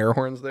put it in the air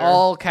horns there.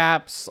 All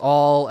caps,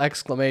 all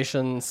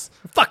exclamations.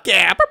 Fuck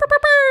yeah!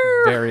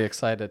 Very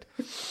excited.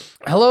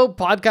 Hello,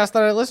 podcast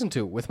that I listen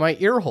to with my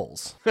ear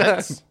holes.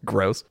 That's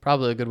Gross.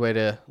 probably a good way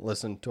to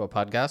listen to a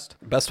podcast.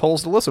 Best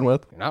holes to listen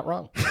with. You're not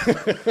wrong.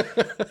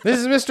 This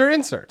is Mr.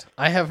 Insert.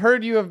 I have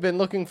heard you have been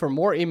looking for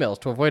more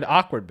emails to avoid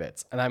awkward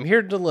bits, and I'm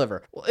here to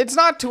deliver. Well, it's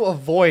not to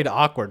avoid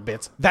awkward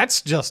bits.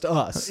 That's just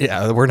us.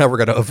 Yeah, we're never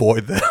going to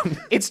avoid them.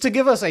 It's to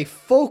give us a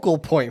focal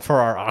point for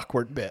our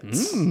awkward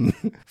bits.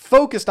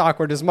 Focused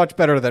awkward is much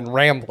better than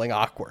rambling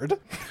awkward.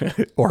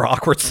 Or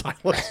awkward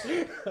silence.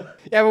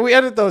 Yeah, but we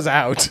edit those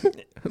out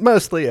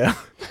Mostly, yeah.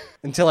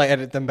 until I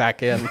edit them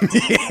back in.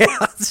 Yeah,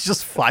 it's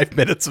just 5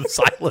 minutes of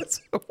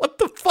silence. What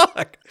the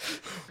fuck?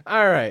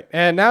 All right,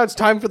 and now it's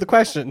time for the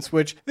questions,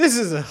 which this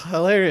is a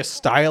hilarious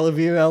style of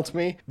email to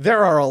me.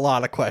 There are a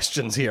lot of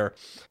questions here.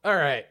 All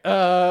right,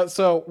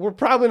 so we're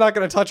probably not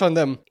going to touch on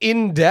them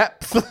in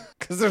depth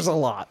because there's a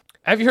lot.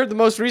 Have you heard the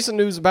most recent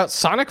news about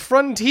Sonic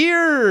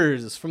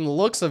Frontiers? From the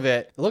looks of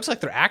it, it looks like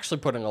they're actually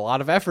putting a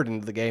lot of effort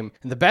into the game.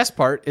 And the best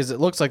part is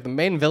it looks like the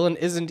main villain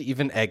isn't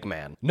even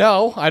Eggman.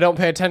 No, I don't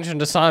pay attention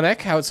to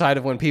Sonic outside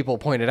of when people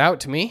point it out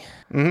to me.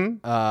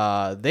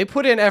 They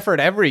put in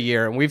effort every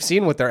year, and we've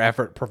seen what their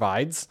effort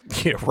provides.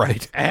 Yeah,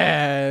 right.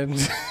 And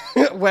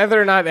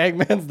whether or not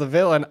Eggman's the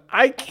villain,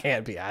 I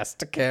can't be asked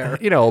to care.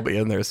 You know, I'll be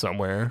in there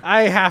somewhere.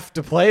 I have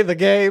to play the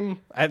game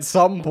at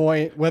some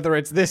point, whether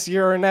it's this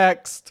year or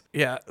next.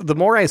 Yeah, the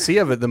more I see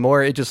of it, the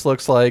more it just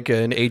looks like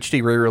an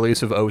HD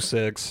re-release of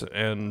 06,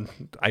 and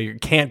I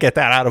can't get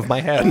that out of my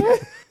head.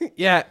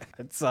 Yeah,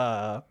 it's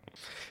a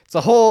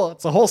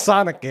whole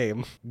Sonic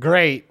game.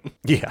 Great.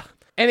 Yeah.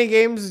 Any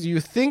games you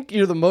think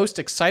you're the most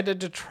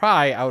excited to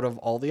try out of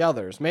all the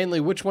others?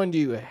 Mainly, which one do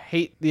you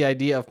hate the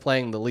idea of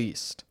playing the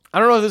least? I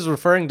don't know if this is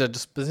referring to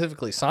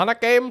specifically Sonic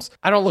games.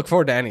 I don't look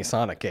forward to any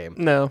Sonic game.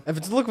 No. If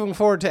it's looking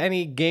forward to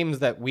any games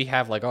that we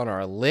have like on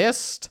our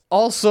list,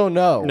 also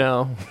no.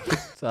 No.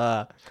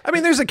 I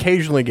mean, there's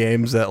occasionally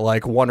games that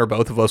like one or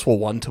both of us will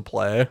want to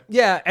play.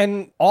 Yeah,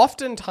 and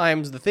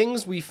oftentimes the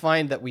things we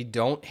find that we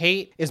don't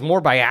hate is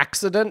more by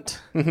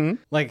accident.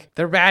 Like,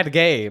 they're bad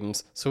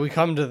games, so we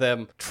come to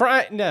them.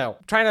 Try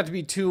not to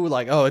be too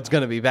like, oh, it's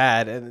going to be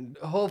bad, and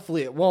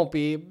hopefully it won't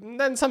be.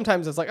 Then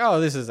sometimes it's like,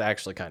 oh, this is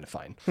actually kind of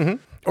fine.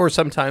 Or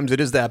sometimes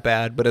it is that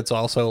bad, but it's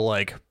also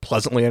like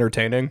pleasantly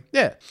entertaining.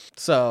 Yeah.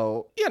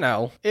 So,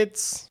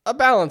 it's a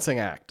balancing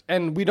act.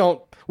 And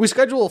we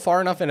schedule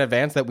far enough in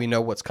advance that we know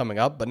what's coming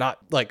up, but not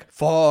like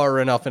far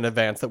enough in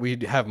advance that we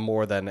have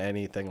more than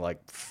anything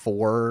like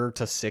 4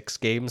 to 6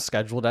 games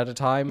scheduled at a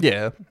time.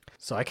 Yeah.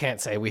 So I can't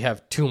say we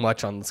have too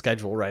much on the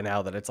schedule right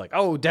now that it's like,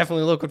 oh,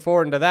 definitely looking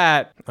forward to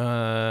that.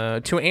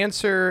 To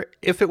answer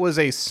if it was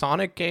a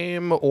Sonic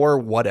game or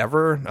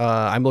whatever,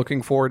 I'm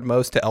looking forward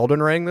most to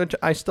Elden Ring that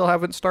I still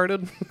haven't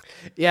started.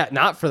 Yeah,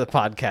 not for the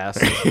podcast.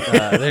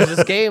 There's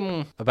this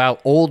game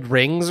about old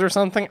rings or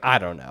something. I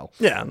don't know.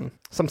 Yeah.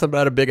 Something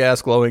about a big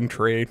ass glowing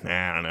tree.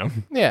 I don't know.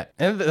 Yeah.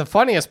 And the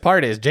funniest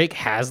part is Jake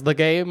has the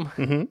game.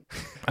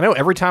 I know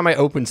every time I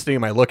open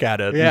Steam, I look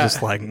at it Yeah. and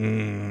just like,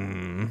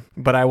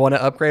 but I want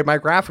to upgrade my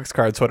graphics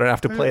card so I don't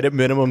have to play it at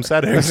minimum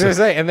settings. I was gonna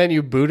say, and then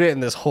you boot it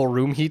and this whole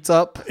room heats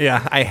up.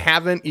 Yeah, I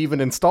haven't even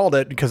installed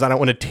it because I don't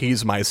want to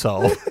tease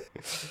myself.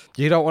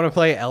 You don't want to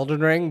play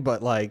Elden Ring,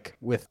 but like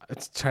with,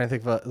 it's trying to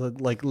think of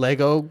like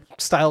Lego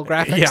style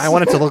graphics. Yeah, I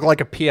want it to look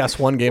like a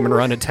PS1 game and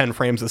run at 10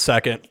 frames a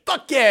second.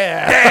 Fuck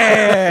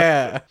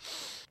yeah!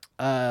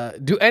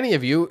 Do any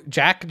of you,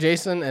 Jack,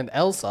 Jason, and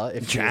Elsa,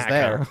 if she's Jack,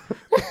 there,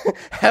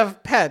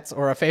 have pets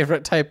or a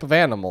favorite type of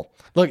animal?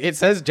 Look, it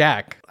says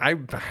Jack.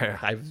 I've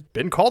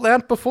been called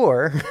that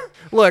before.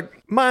 Look,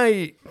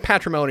 my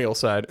patrimonial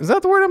side, is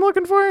that the word I'm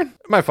looking for?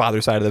 My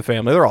father's side of the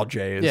family, they're all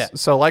J's. Yeah.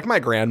 So like my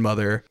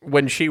grandmother,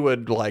 when she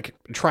would like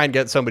try and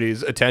get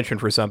somebody's attention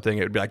for something,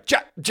 it would be like,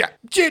 Jack,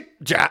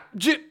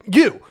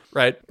 you.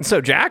 Right. So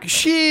Jack,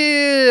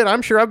 shit,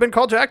 I'm sure I've been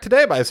called Jack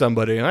today by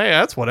somebody. Hey,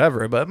 that's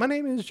whatever, but my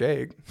name is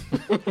Jake.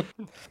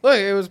 Look,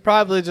 it was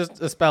probably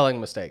just a spelling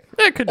mistake.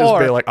 It could just Or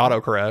be like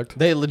autocorrect.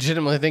 they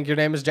legitimately think your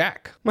name is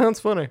Jack. That's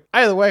funny.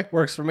 Either way,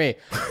 works for me.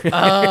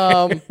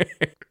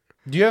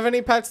 Do you have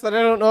any pets that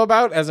I don't know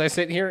about as I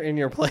sit here in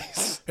your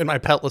place? In my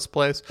petless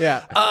place?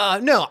 Yeah.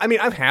 No, I mean,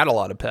 I've had a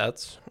lot of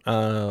pets.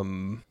 I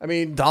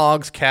mean,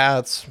 dogs,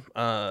 cats,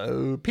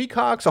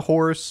 peacocks, a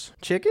horse,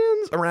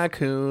 chickens, a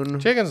raccoon.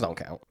 Chickens don't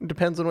count.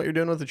 Depends on what you're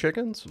doing with the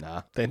chickens.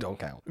 Nah, they don't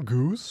count.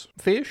 Goose,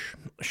 fish,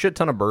 a shit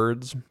ton of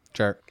birds.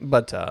 Sure.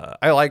 But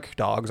I like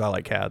dogs. I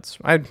like cats.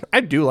 I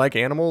do like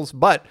animals,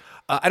 but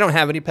I don't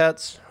have any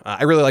pets.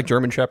 I really like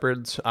German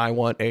Shepherds. I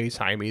want a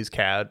Siamese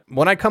cat.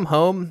 When I come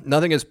home,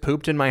 nothing is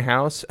pooped in my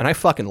house, and I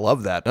fucking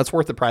love that. That's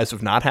worth the price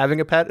of not having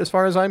a pet as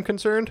far as I'm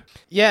concerned.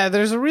 Yeah,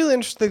 there's a really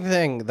interesting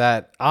thing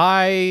that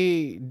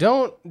I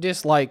don't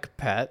dislike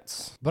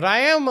pets, but I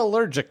am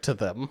allergic to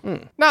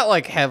them. Not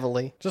like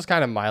heavily, just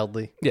kind of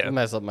mildly. Yeah.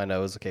 Mess up my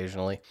nose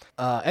occasionally.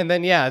 And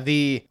then, yeah,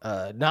 the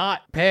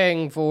not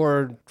paying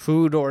for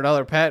food or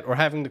another pet or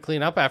having to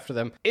clean up after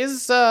them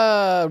is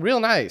real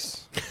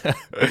nice.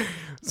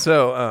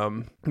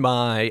 So,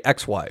 my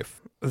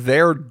ex-wife,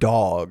 their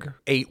dog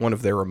ate one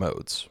of their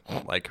remotes,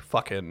 like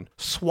fucking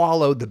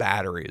swallowed the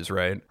batteries,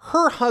 right?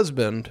 Her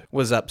husband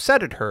was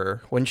upset at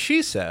her when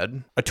she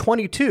said a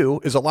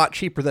 22 is a lot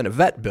cheaper than a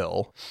vet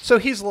bill. So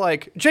he's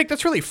like, Jake,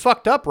 that's really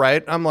fucked up,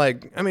 right? I'm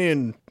like, I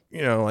mean,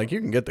 you know, like, you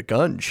can get the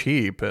gun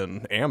cheap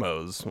and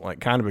ammo's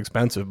like kind of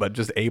expensive, but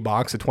just a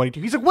box of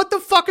 22. He's like, what the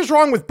fuck is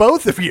wrong with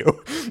both of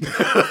you?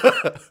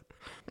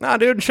 Nah,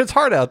 dude, shit's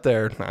hard out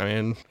there. I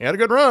mean, you had a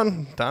good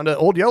run. Time to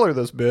old yeller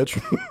this bitch.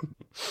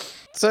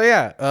 So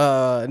yeah,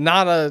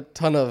 not a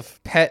ton of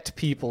pet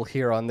people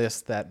here on their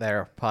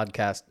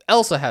podcast.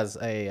 Elsa has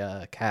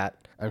a cat.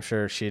 I'm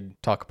sure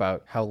she'd talk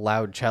about how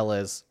loud Chell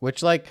is,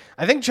 which, like,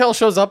 I think Chell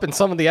shows up in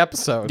some of the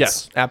episodes.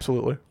 Yes,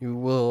 absolutely. You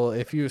will,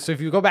 if you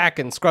go back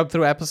and scrub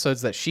through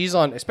episodes that she's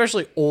on,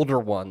 especially older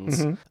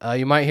ones,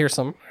 you might hear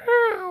some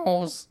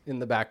meows in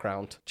the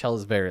background. Chell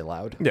is very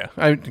loud. Yeah,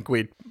 I think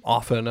we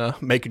often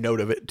make note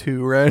of it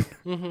too, right?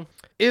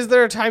 Is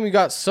there a time you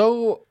got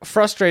so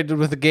frustrated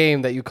with the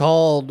game that you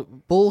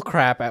called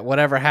bullcrap at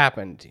whatever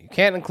happened? You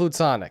can't include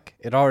Sonic.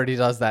 It already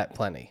does that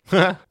plenty.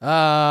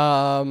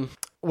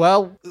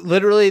 Well,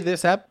 literally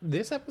this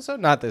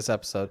episode? Not this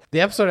episode. The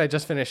episode I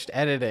just finished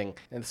editing.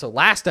 And so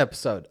last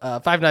episode,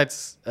 Five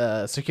Nights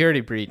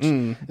Security Breach,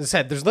 as I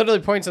said, there's literally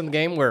points in the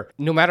game where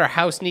no matter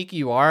how sneaky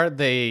you are,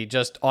 they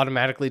just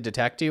automatically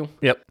detect you.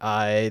 Yep.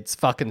 It's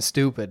fucking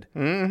stupid.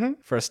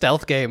 For a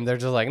stealth game, they're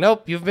just like,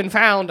 nope, you've been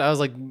found. I was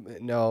like,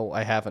 no,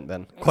 I haven't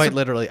been. Quite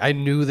literally. I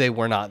knew they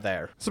were not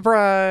there.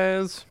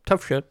 Surprise.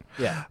 Tough shit.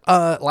 Yeah.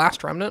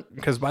 Last Remnant,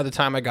 because by the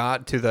time I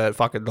got to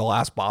the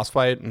last boss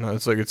fight, and I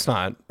was like, it's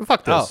not.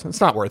 Fuck this.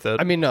 It's not worth it.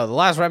 I mean, no, the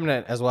Last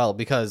Remnant as well,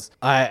 because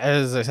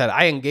as I said,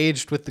 I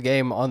engaged with the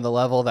game on the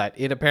level that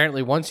it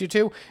apparently wants you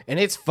to, and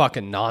it's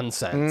fucking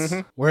nonsense.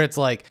 Where it's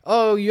like,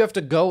 oh, you have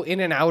to go in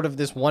and out of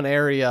this one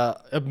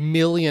area a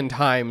million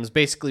times,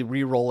 basically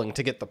re-rolling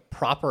to get the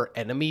proper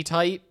enemy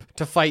type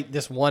to fight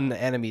this one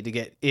enemy to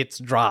get its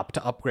drop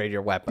to upgrade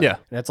your weapon. Yeah.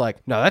 And it's like,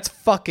 no, that's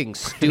fucking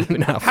stupid.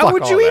 No, How fuck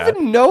would all you that.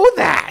 even know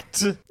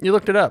that? You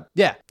looked it up.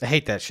 Yeah, I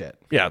hate that shit.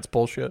 Yeah, it's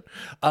bullshit.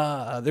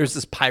 There's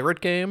this pirate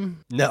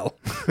game. No.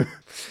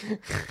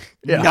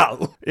 Yeah.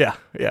 No.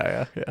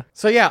 Yeah.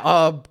 So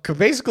yeah,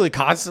 basically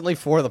constantly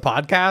for the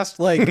podcast,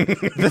 like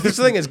the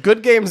thing is,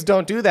 good games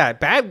don't do that.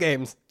 Bad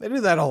games, they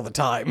do that all the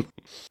time.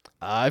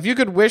 If you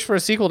could wish for a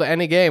sequel to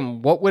any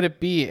game, what would it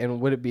be? And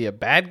would it be a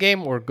bad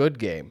game or a good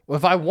game? Well,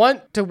 if I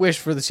want to wish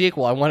for the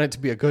sequel, I want it to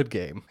be a good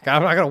game.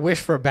 I'm not going to wish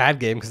for a bad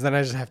game because then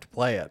I just have to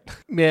play it.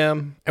 Yeah.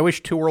 I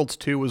wish Two Worlds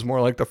 2 was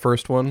more like the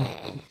first one.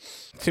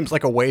 Seems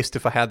like a waste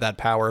if I had that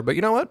power, but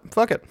you know what?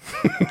 Fuck it.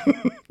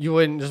 You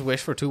wouldn't just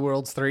wish for Two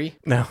Worlds 3?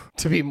 No.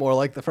 To be more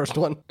like the first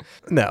one?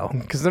 No,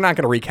 because they're not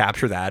going to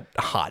recapture that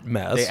hot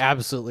mess. They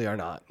absolutely are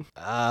not.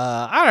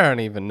 I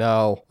don't even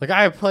know. Like,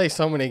 I play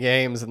so many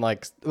games, and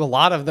like a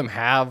lot of them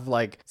have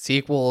like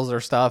sequels or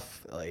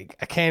stuff. Like,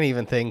 I can't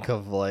even think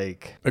of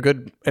like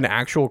an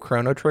actual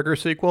Chrono Trigger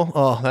sequel.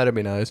 Oh, that'd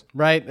be nice.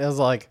 Right? It was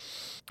like,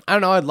 I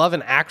don't know, I'd love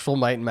an actual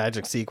Might and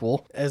Magic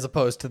sequel as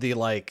opposed to the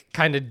like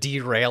kind of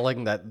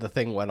derailing that the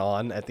thing went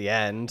on at the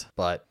end,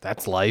 but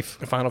that's life.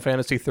 Final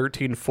Fantasy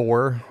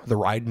 13-4, the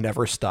ride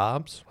never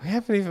stops. We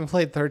haven't even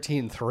played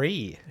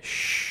 13-3.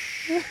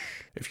 Shh.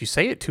 If you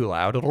say it too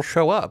loud, it'll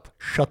show up.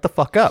 Shut the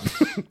fuck up.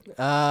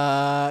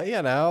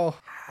 You know,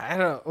 I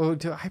don't,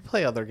 do I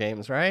play other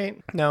games,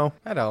 right? No.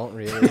 I don't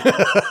really.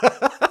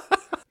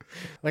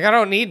 Like, I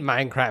don't need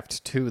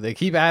Minecraft 2. They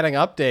keep adding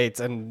updates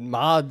and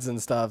mods and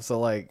stuff, so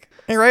like...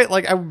 Hey, right?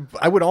 Like,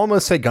 I would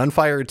almost say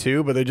Gunfire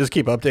 2, but they just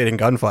keep updating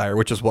Gunfire,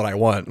 which is what I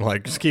want.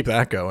 Like, just keep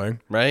that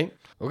going. Right?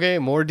 Okay,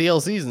 more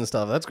DLCs and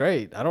stuff. That's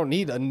great. I don't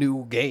need a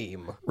new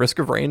game. Risk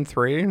of Rain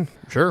 3?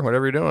 Sure,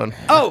 whatever you're doing.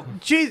 Oh,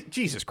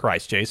 Jesus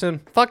Christ,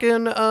 Jason.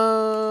 Fucking,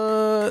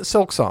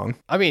 Silk Song.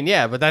 I mean,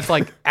 yeah, but that's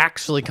like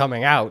actually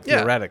coming out,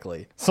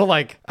 theoretically. So,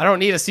 like, I don't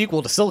need a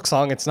sequel to Silk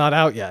Song. It's not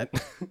out yet.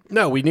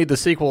 No, we need the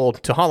sequel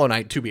to Hollow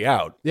Knight to be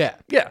out. Yeah.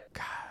 Yeah.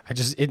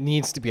 It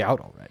needs to be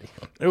out already.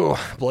 Ooh,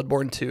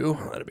 Bloodborne 2.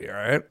 That'd be all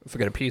right. If we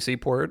get a PC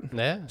port.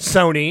 Yeah.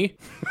 Sony.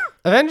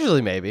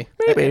 Eventually, maybe.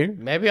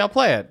 Maybe I'll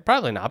play it.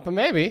 Probably not, but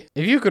maybe.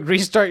 If you could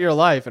restart your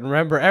life and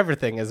remember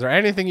everything, is there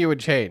anything you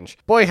would change?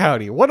 Boy,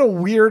 howdy. What a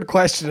weird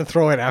question to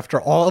throw in after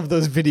all of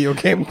those video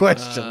game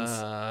questions.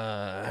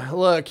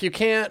 Look, you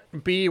can't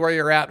be where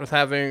you're at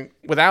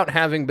without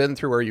having been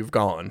through where you've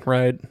gone,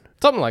 right?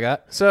 Something like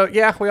that. So,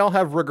 yeah, we all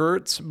have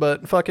regrets,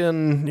 but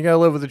fucking, you gotta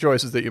live with the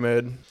choices that you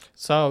made.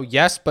 So,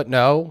 yes, but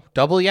no.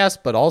 Double yes,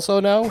 but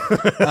also no.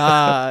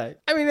 I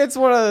mean, it's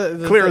one of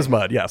the Clear as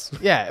mud, yes.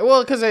 Yeah,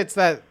 well, because it's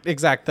that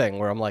exact thing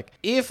where I'm like,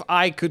 if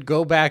I could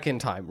go back in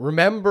time,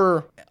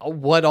 remember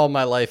what all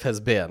my life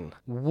has been,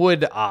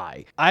 would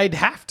I? I'd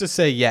have to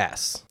say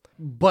yes.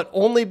 but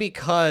only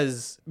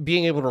because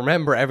being able to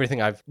remember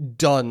everything I've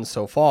done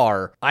so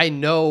far, I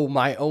know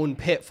my own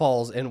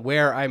pitfalls and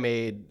where I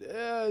made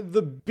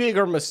the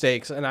bigger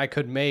mistakes, and I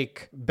could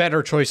make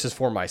better choices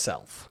for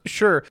myself.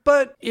 Sure,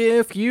 but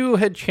if you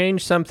had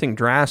changed something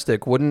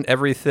drastic, wouldn't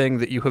everything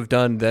that you have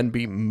done then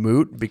be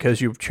moot because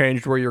you've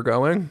changed where you're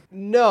going?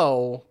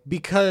 No,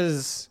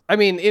 because, I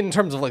mean, in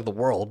terms of, like, the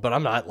world, but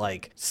I'm not,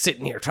 like,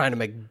 sitting here trying to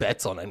make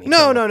bets on anything.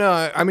 No.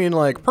 I mean,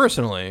 like,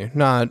 personally,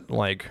 not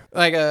like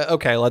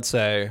okay, let's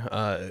say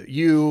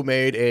you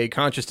made a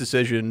conscious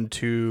decision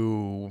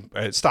to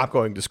stop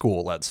going to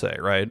school, let's say,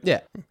 right?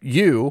 Yeah.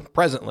 You,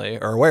 presently,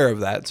 are aware of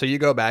that, so you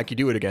go back, you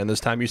do it again. This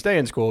time you stay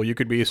in school, you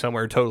could be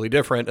somewhere totally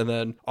different, and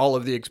then all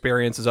of the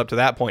experiences up to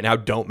that point now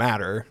don't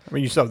matter. I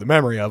mean, you still have the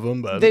memory of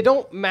them, but... They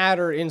don't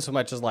matter in so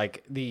much as,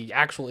 like, the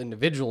actual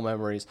individual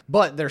memories,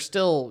 but they're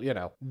still, you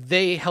know,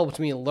 they helped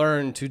me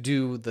learn to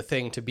do the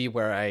thing to be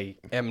where I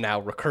am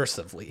now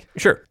recursively.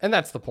 Sure. And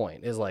that's the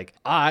point, is like,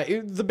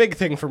 the big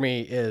thing for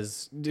me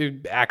is,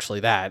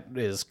 actually that,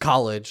 is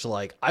college.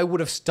 Like, I would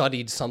have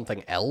studied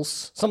something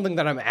else, something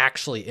that I'm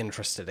actually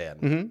interested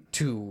in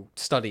to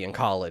study in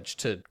college,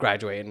 to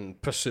graduate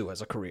and pursue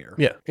as a career.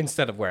 Yeah.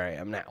 Instead of where I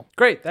am now.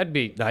 Great, that'd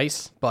be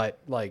nice, but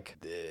like...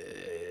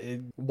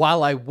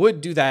 while I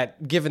would do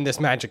that, given this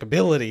magic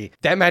ability,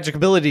 that magic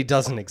ability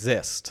doesn't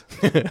exist.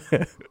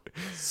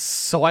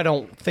 So I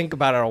don't think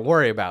about it or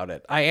worry about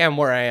it. I am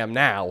where I am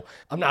now.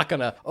 I'm not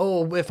gonna,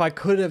 if I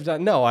could have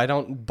done... No, I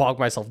don't bog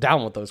myself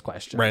down with those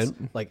questions. Right.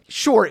 Like,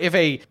 sure, if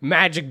a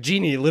magic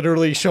genie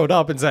literally showed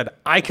up and said,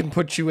 I can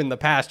put you in the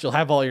past, you'll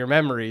have all your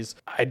memories,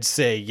 I'd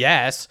say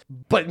yes,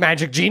 but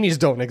magic genies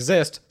don't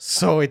exist,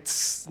 so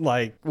it's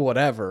like,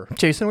 whatever.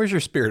 Jason, where's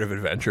your spirit of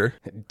adventure?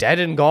 Dead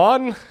and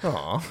gone?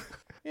 Aw.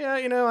 Yeah,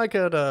 you know, I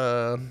could,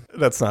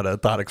 that's not a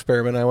thought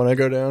experiment I want to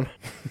go down.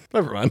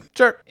 Never mind.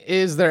 Sure.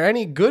 Is there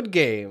any good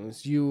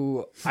games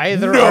you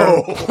either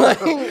are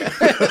playing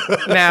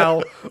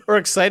now or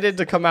excited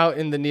to come out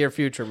in the near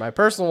future? My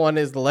personal one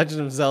is The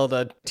Legend of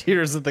Zelda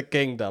Tears of the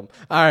Kingdom.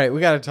 All right,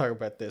 we got to talk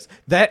about this.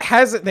 They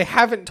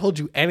haven't told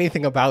you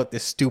anything about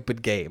this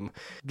stupid game.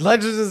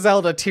 Legend of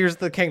Zelda Tears of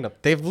the Kingdom.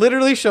 They've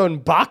literally shown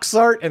box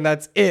art and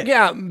that's it.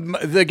 Yeah,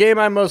 the game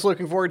I'm most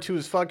looking forward to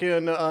is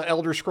fucking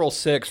Elder Scrolls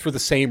 6 for the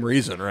same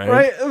reason, right?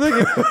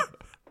 Right?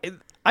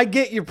 I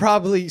get you're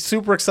probably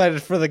super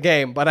excited for the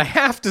game, but I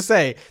have to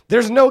say,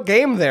 there's no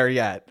game there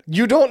yet.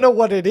 You don't know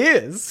what it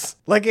is.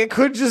 Like, it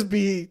could just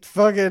be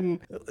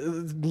fucking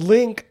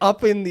Link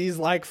up in these,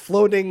 like,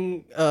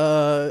 floating,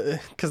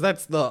 because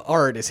that's the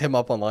art, is him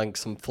up on, like,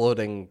 some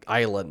floating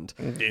island.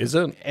 Is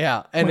it?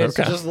 Yeah, and it's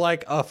just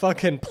like a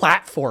fucking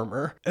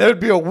platformer. It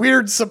would be a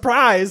weird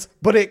surprise,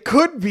 but it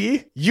could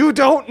be. You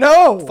don't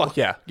know. Fuck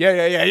yeah.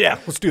 Yeah.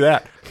 Let's do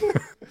that.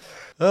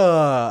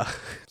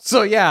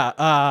 So yeah,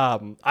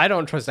 I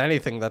don't trust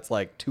anything that's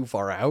like too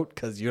far out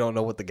because you don't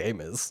know what the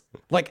game is.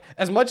 Like,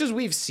 as much as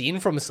we've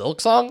seen from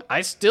Silksong,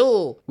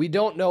 we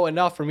don't know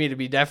enough for me to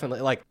be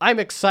definitely like, I'm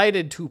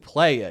excited to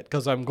play it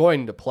because I'm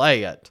going to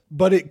play it,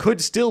 but it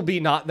could still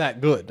be not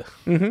that good.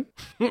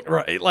 Mm-hmm.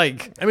 Right?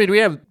 Like, I mean, we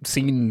have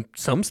seen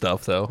some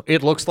stuff though.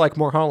 It looks like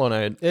more Hollow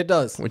Knight. It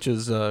does, which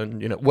is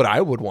what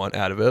I would want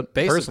out of it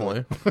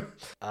personally.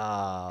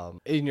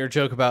 In your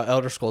joke about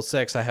Elder Scrolls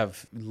 6, I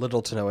have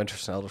little to no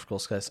interest in Elder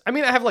Scrolls 6. I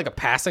mean, I have like a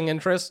passing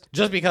interest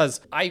just because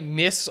I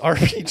miss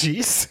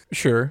RPGs.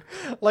 Sure.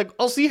 Like,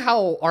 I'll see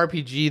how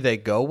RPG they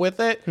go with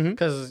it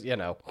because,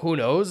 who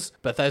knows?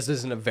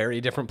 Bethesda's in a very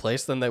different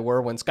place than they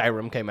were when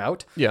Skyrim came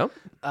out. Yeah.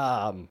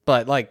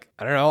 But like,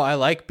 I don't know. I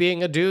like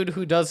being a dude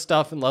who does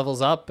stuff and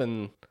levels up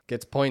and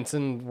gets points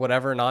and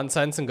whatever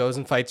nonsense and goes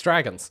and fights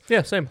dragons.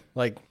 Yeah, same.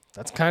 Like,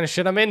 that's the kind of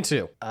shit I'm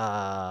into.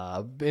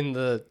 In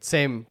the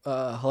same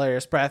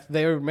hilarious breath,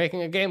 they were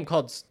making a game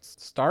called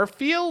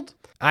Starfield.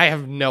 I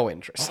have no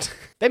interest.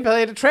 They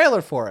played a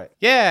trailer for it.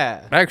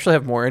 Yeah. I actually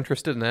have more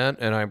interest in that,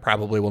 and I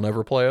probably will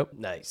never play it.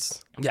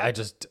 Nice. Yeah,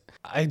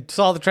 I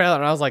saw the trailer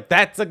and I was like,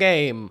 that's a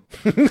game.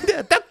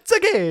 That's a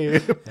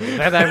game. And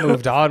then I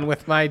moved on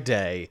with my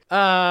day.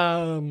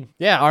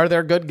 Yeah, are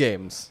there good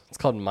games? It's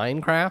called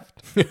Minecraft.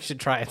 You should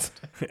try it.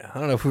 I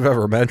don't know if we've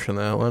ever mentioned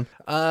that one.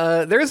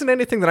 There isn't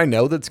anything that I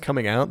know that's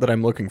coming out that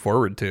I'm looking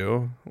forward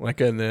to,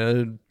 like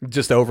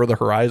just over the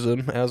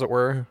horizon, as it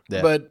were.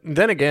 Yeah. But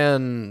then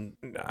again,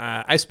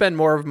 I spend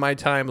more of my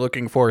time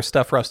looking for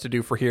stuff for us to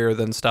do for here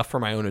than stuff for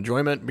my own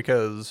enjoyment,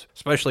 because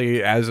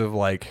especially as of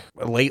like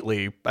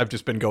lately, I've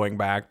just been going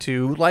back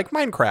to like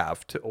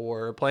Minecraft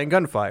or playing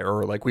Gunfire,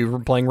 or like we were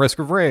playing Risk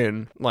of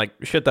Rain, like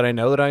shit that I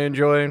know that I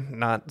enjoy.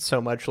 Not so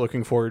much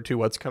looking forward to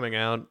what's coming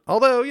out.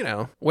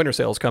 Although, Winter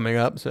Sale's coming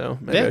up, so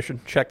maybe I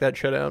should check that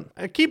shit out.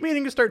 I keep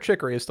meaning to start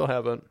Chicory. I still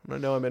haven't. I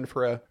know I'm in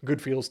for a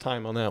good feels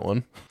time on that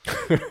one.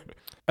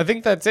 I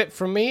think that's it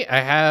from me. I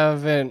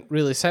haven't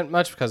really sent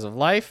much because of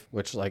life,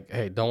 which, like,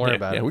 hey, don't worry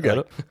about it. Yeah, we got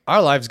it.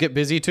 Our lives get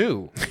busy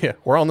too. Yeah,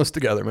 we're on this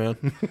together, man.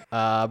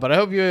 But I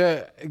hope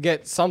you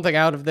get something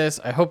out of this.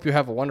 I hope you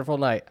have a wonderful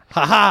night.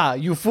 Ha,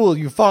 you fool,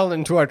 you fall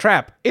into our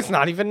trap. It's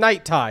not even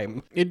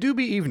nighttime. It do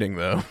be evening,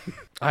 though.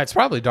 It's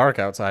probably dark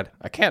outside.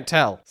 I can't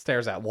tell.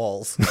 Stares at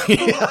walls.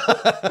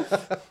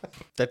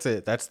 That's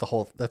it. That's the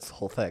whole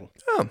thing.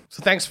 Oh.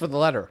 So thanks for the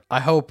letter. I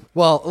hope.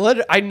 Well,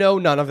 I know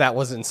none of that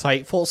was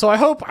insightful, so I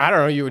hope, I don't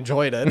know, you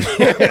enjoyed it.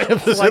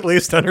 It was at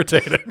least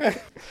entertaining.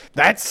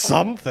 That's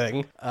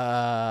something.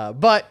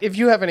 But if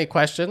you have any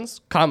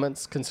questions,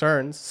 comments,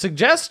 concerns,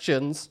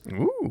 suggestions,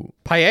 Ooh.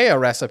 paella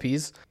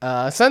recipes,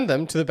 send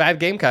them to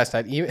thebadgamecast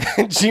at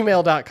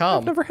gmail.com.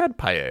 I've never had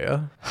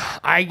paella.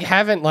 I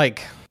haven't,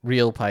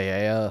 real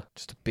paella,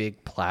 just a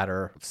big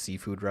platter of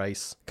seafood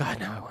rice. God,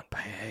 now I want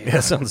paella.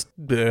 Yeah,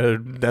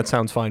 that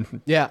sounds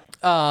fine. Yeah.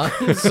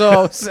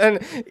 So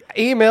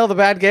email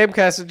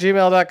thebadgamecast at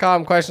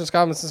gmail.com. Questions,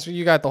 comments,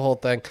 you got the whole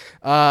thing.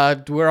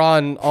 We're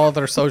on all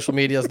their social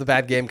medias, The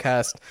Bad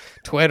Gamecast,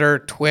 Twitter,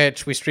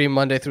 Twitch. We stream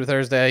Monday through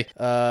Thursday.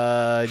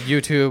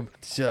 YouTube.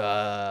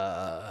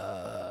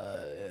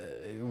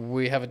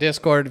 We have a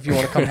Discord if you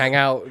want to come hang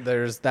out.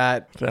 There's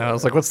that. I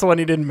was like, what's the one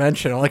you didn't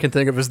mention? All I can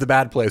think of is the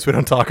bad place we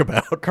don't talk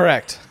about.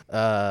 Correct.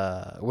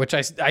 Which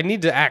I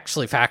need to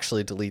actually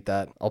factually delete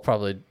that. I'll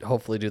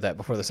hopefully do that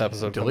before this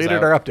episode Delete comes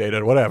it out. or update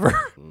it, whatever.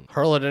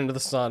 Hurl it into the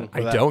sun.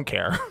 I don't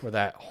care. Where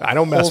that I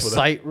don't mess whole with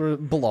site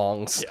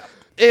belongs. Yeah.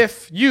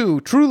 If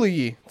you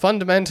truly,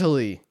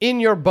 fundamentally, in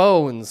your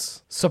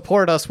bones,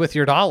 support us with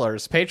your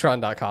dollars,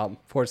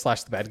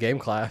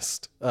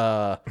 patreon.com/thebadgamecast.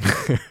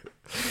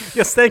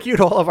 Yes, thank you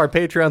to all of our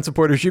Patreon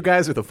supporters. You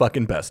guys are the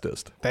fucking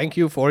bestest. Thank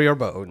you for your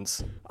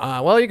bones.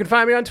 Well, you can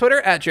find me on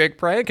Twitter at Jake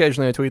Prey.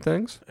 Occasionally I tweet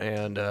things.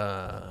 And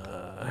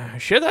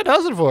shit, that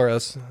does it for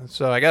us.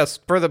 So I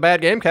guess for the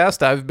Bad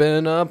Gamecast, I've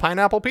been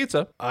Pineapple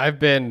Pizza. I've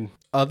been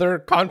other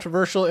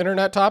controversial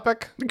internet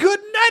topic.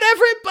 Good night,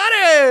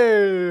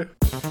 everybody!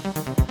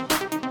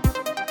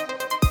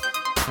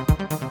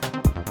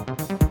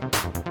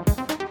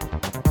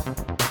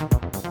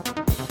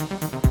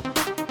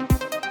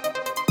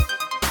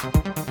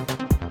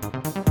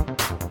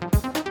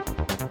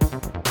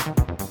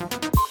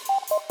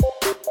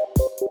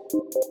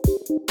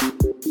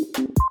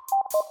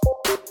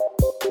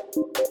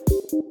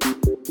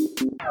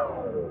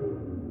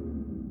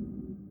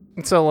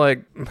 So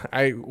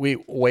we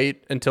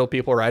wait until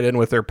people write in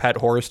with their pet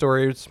horror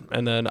stories,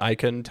 and then I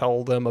can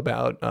tell them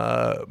about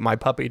my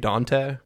puppy Dante.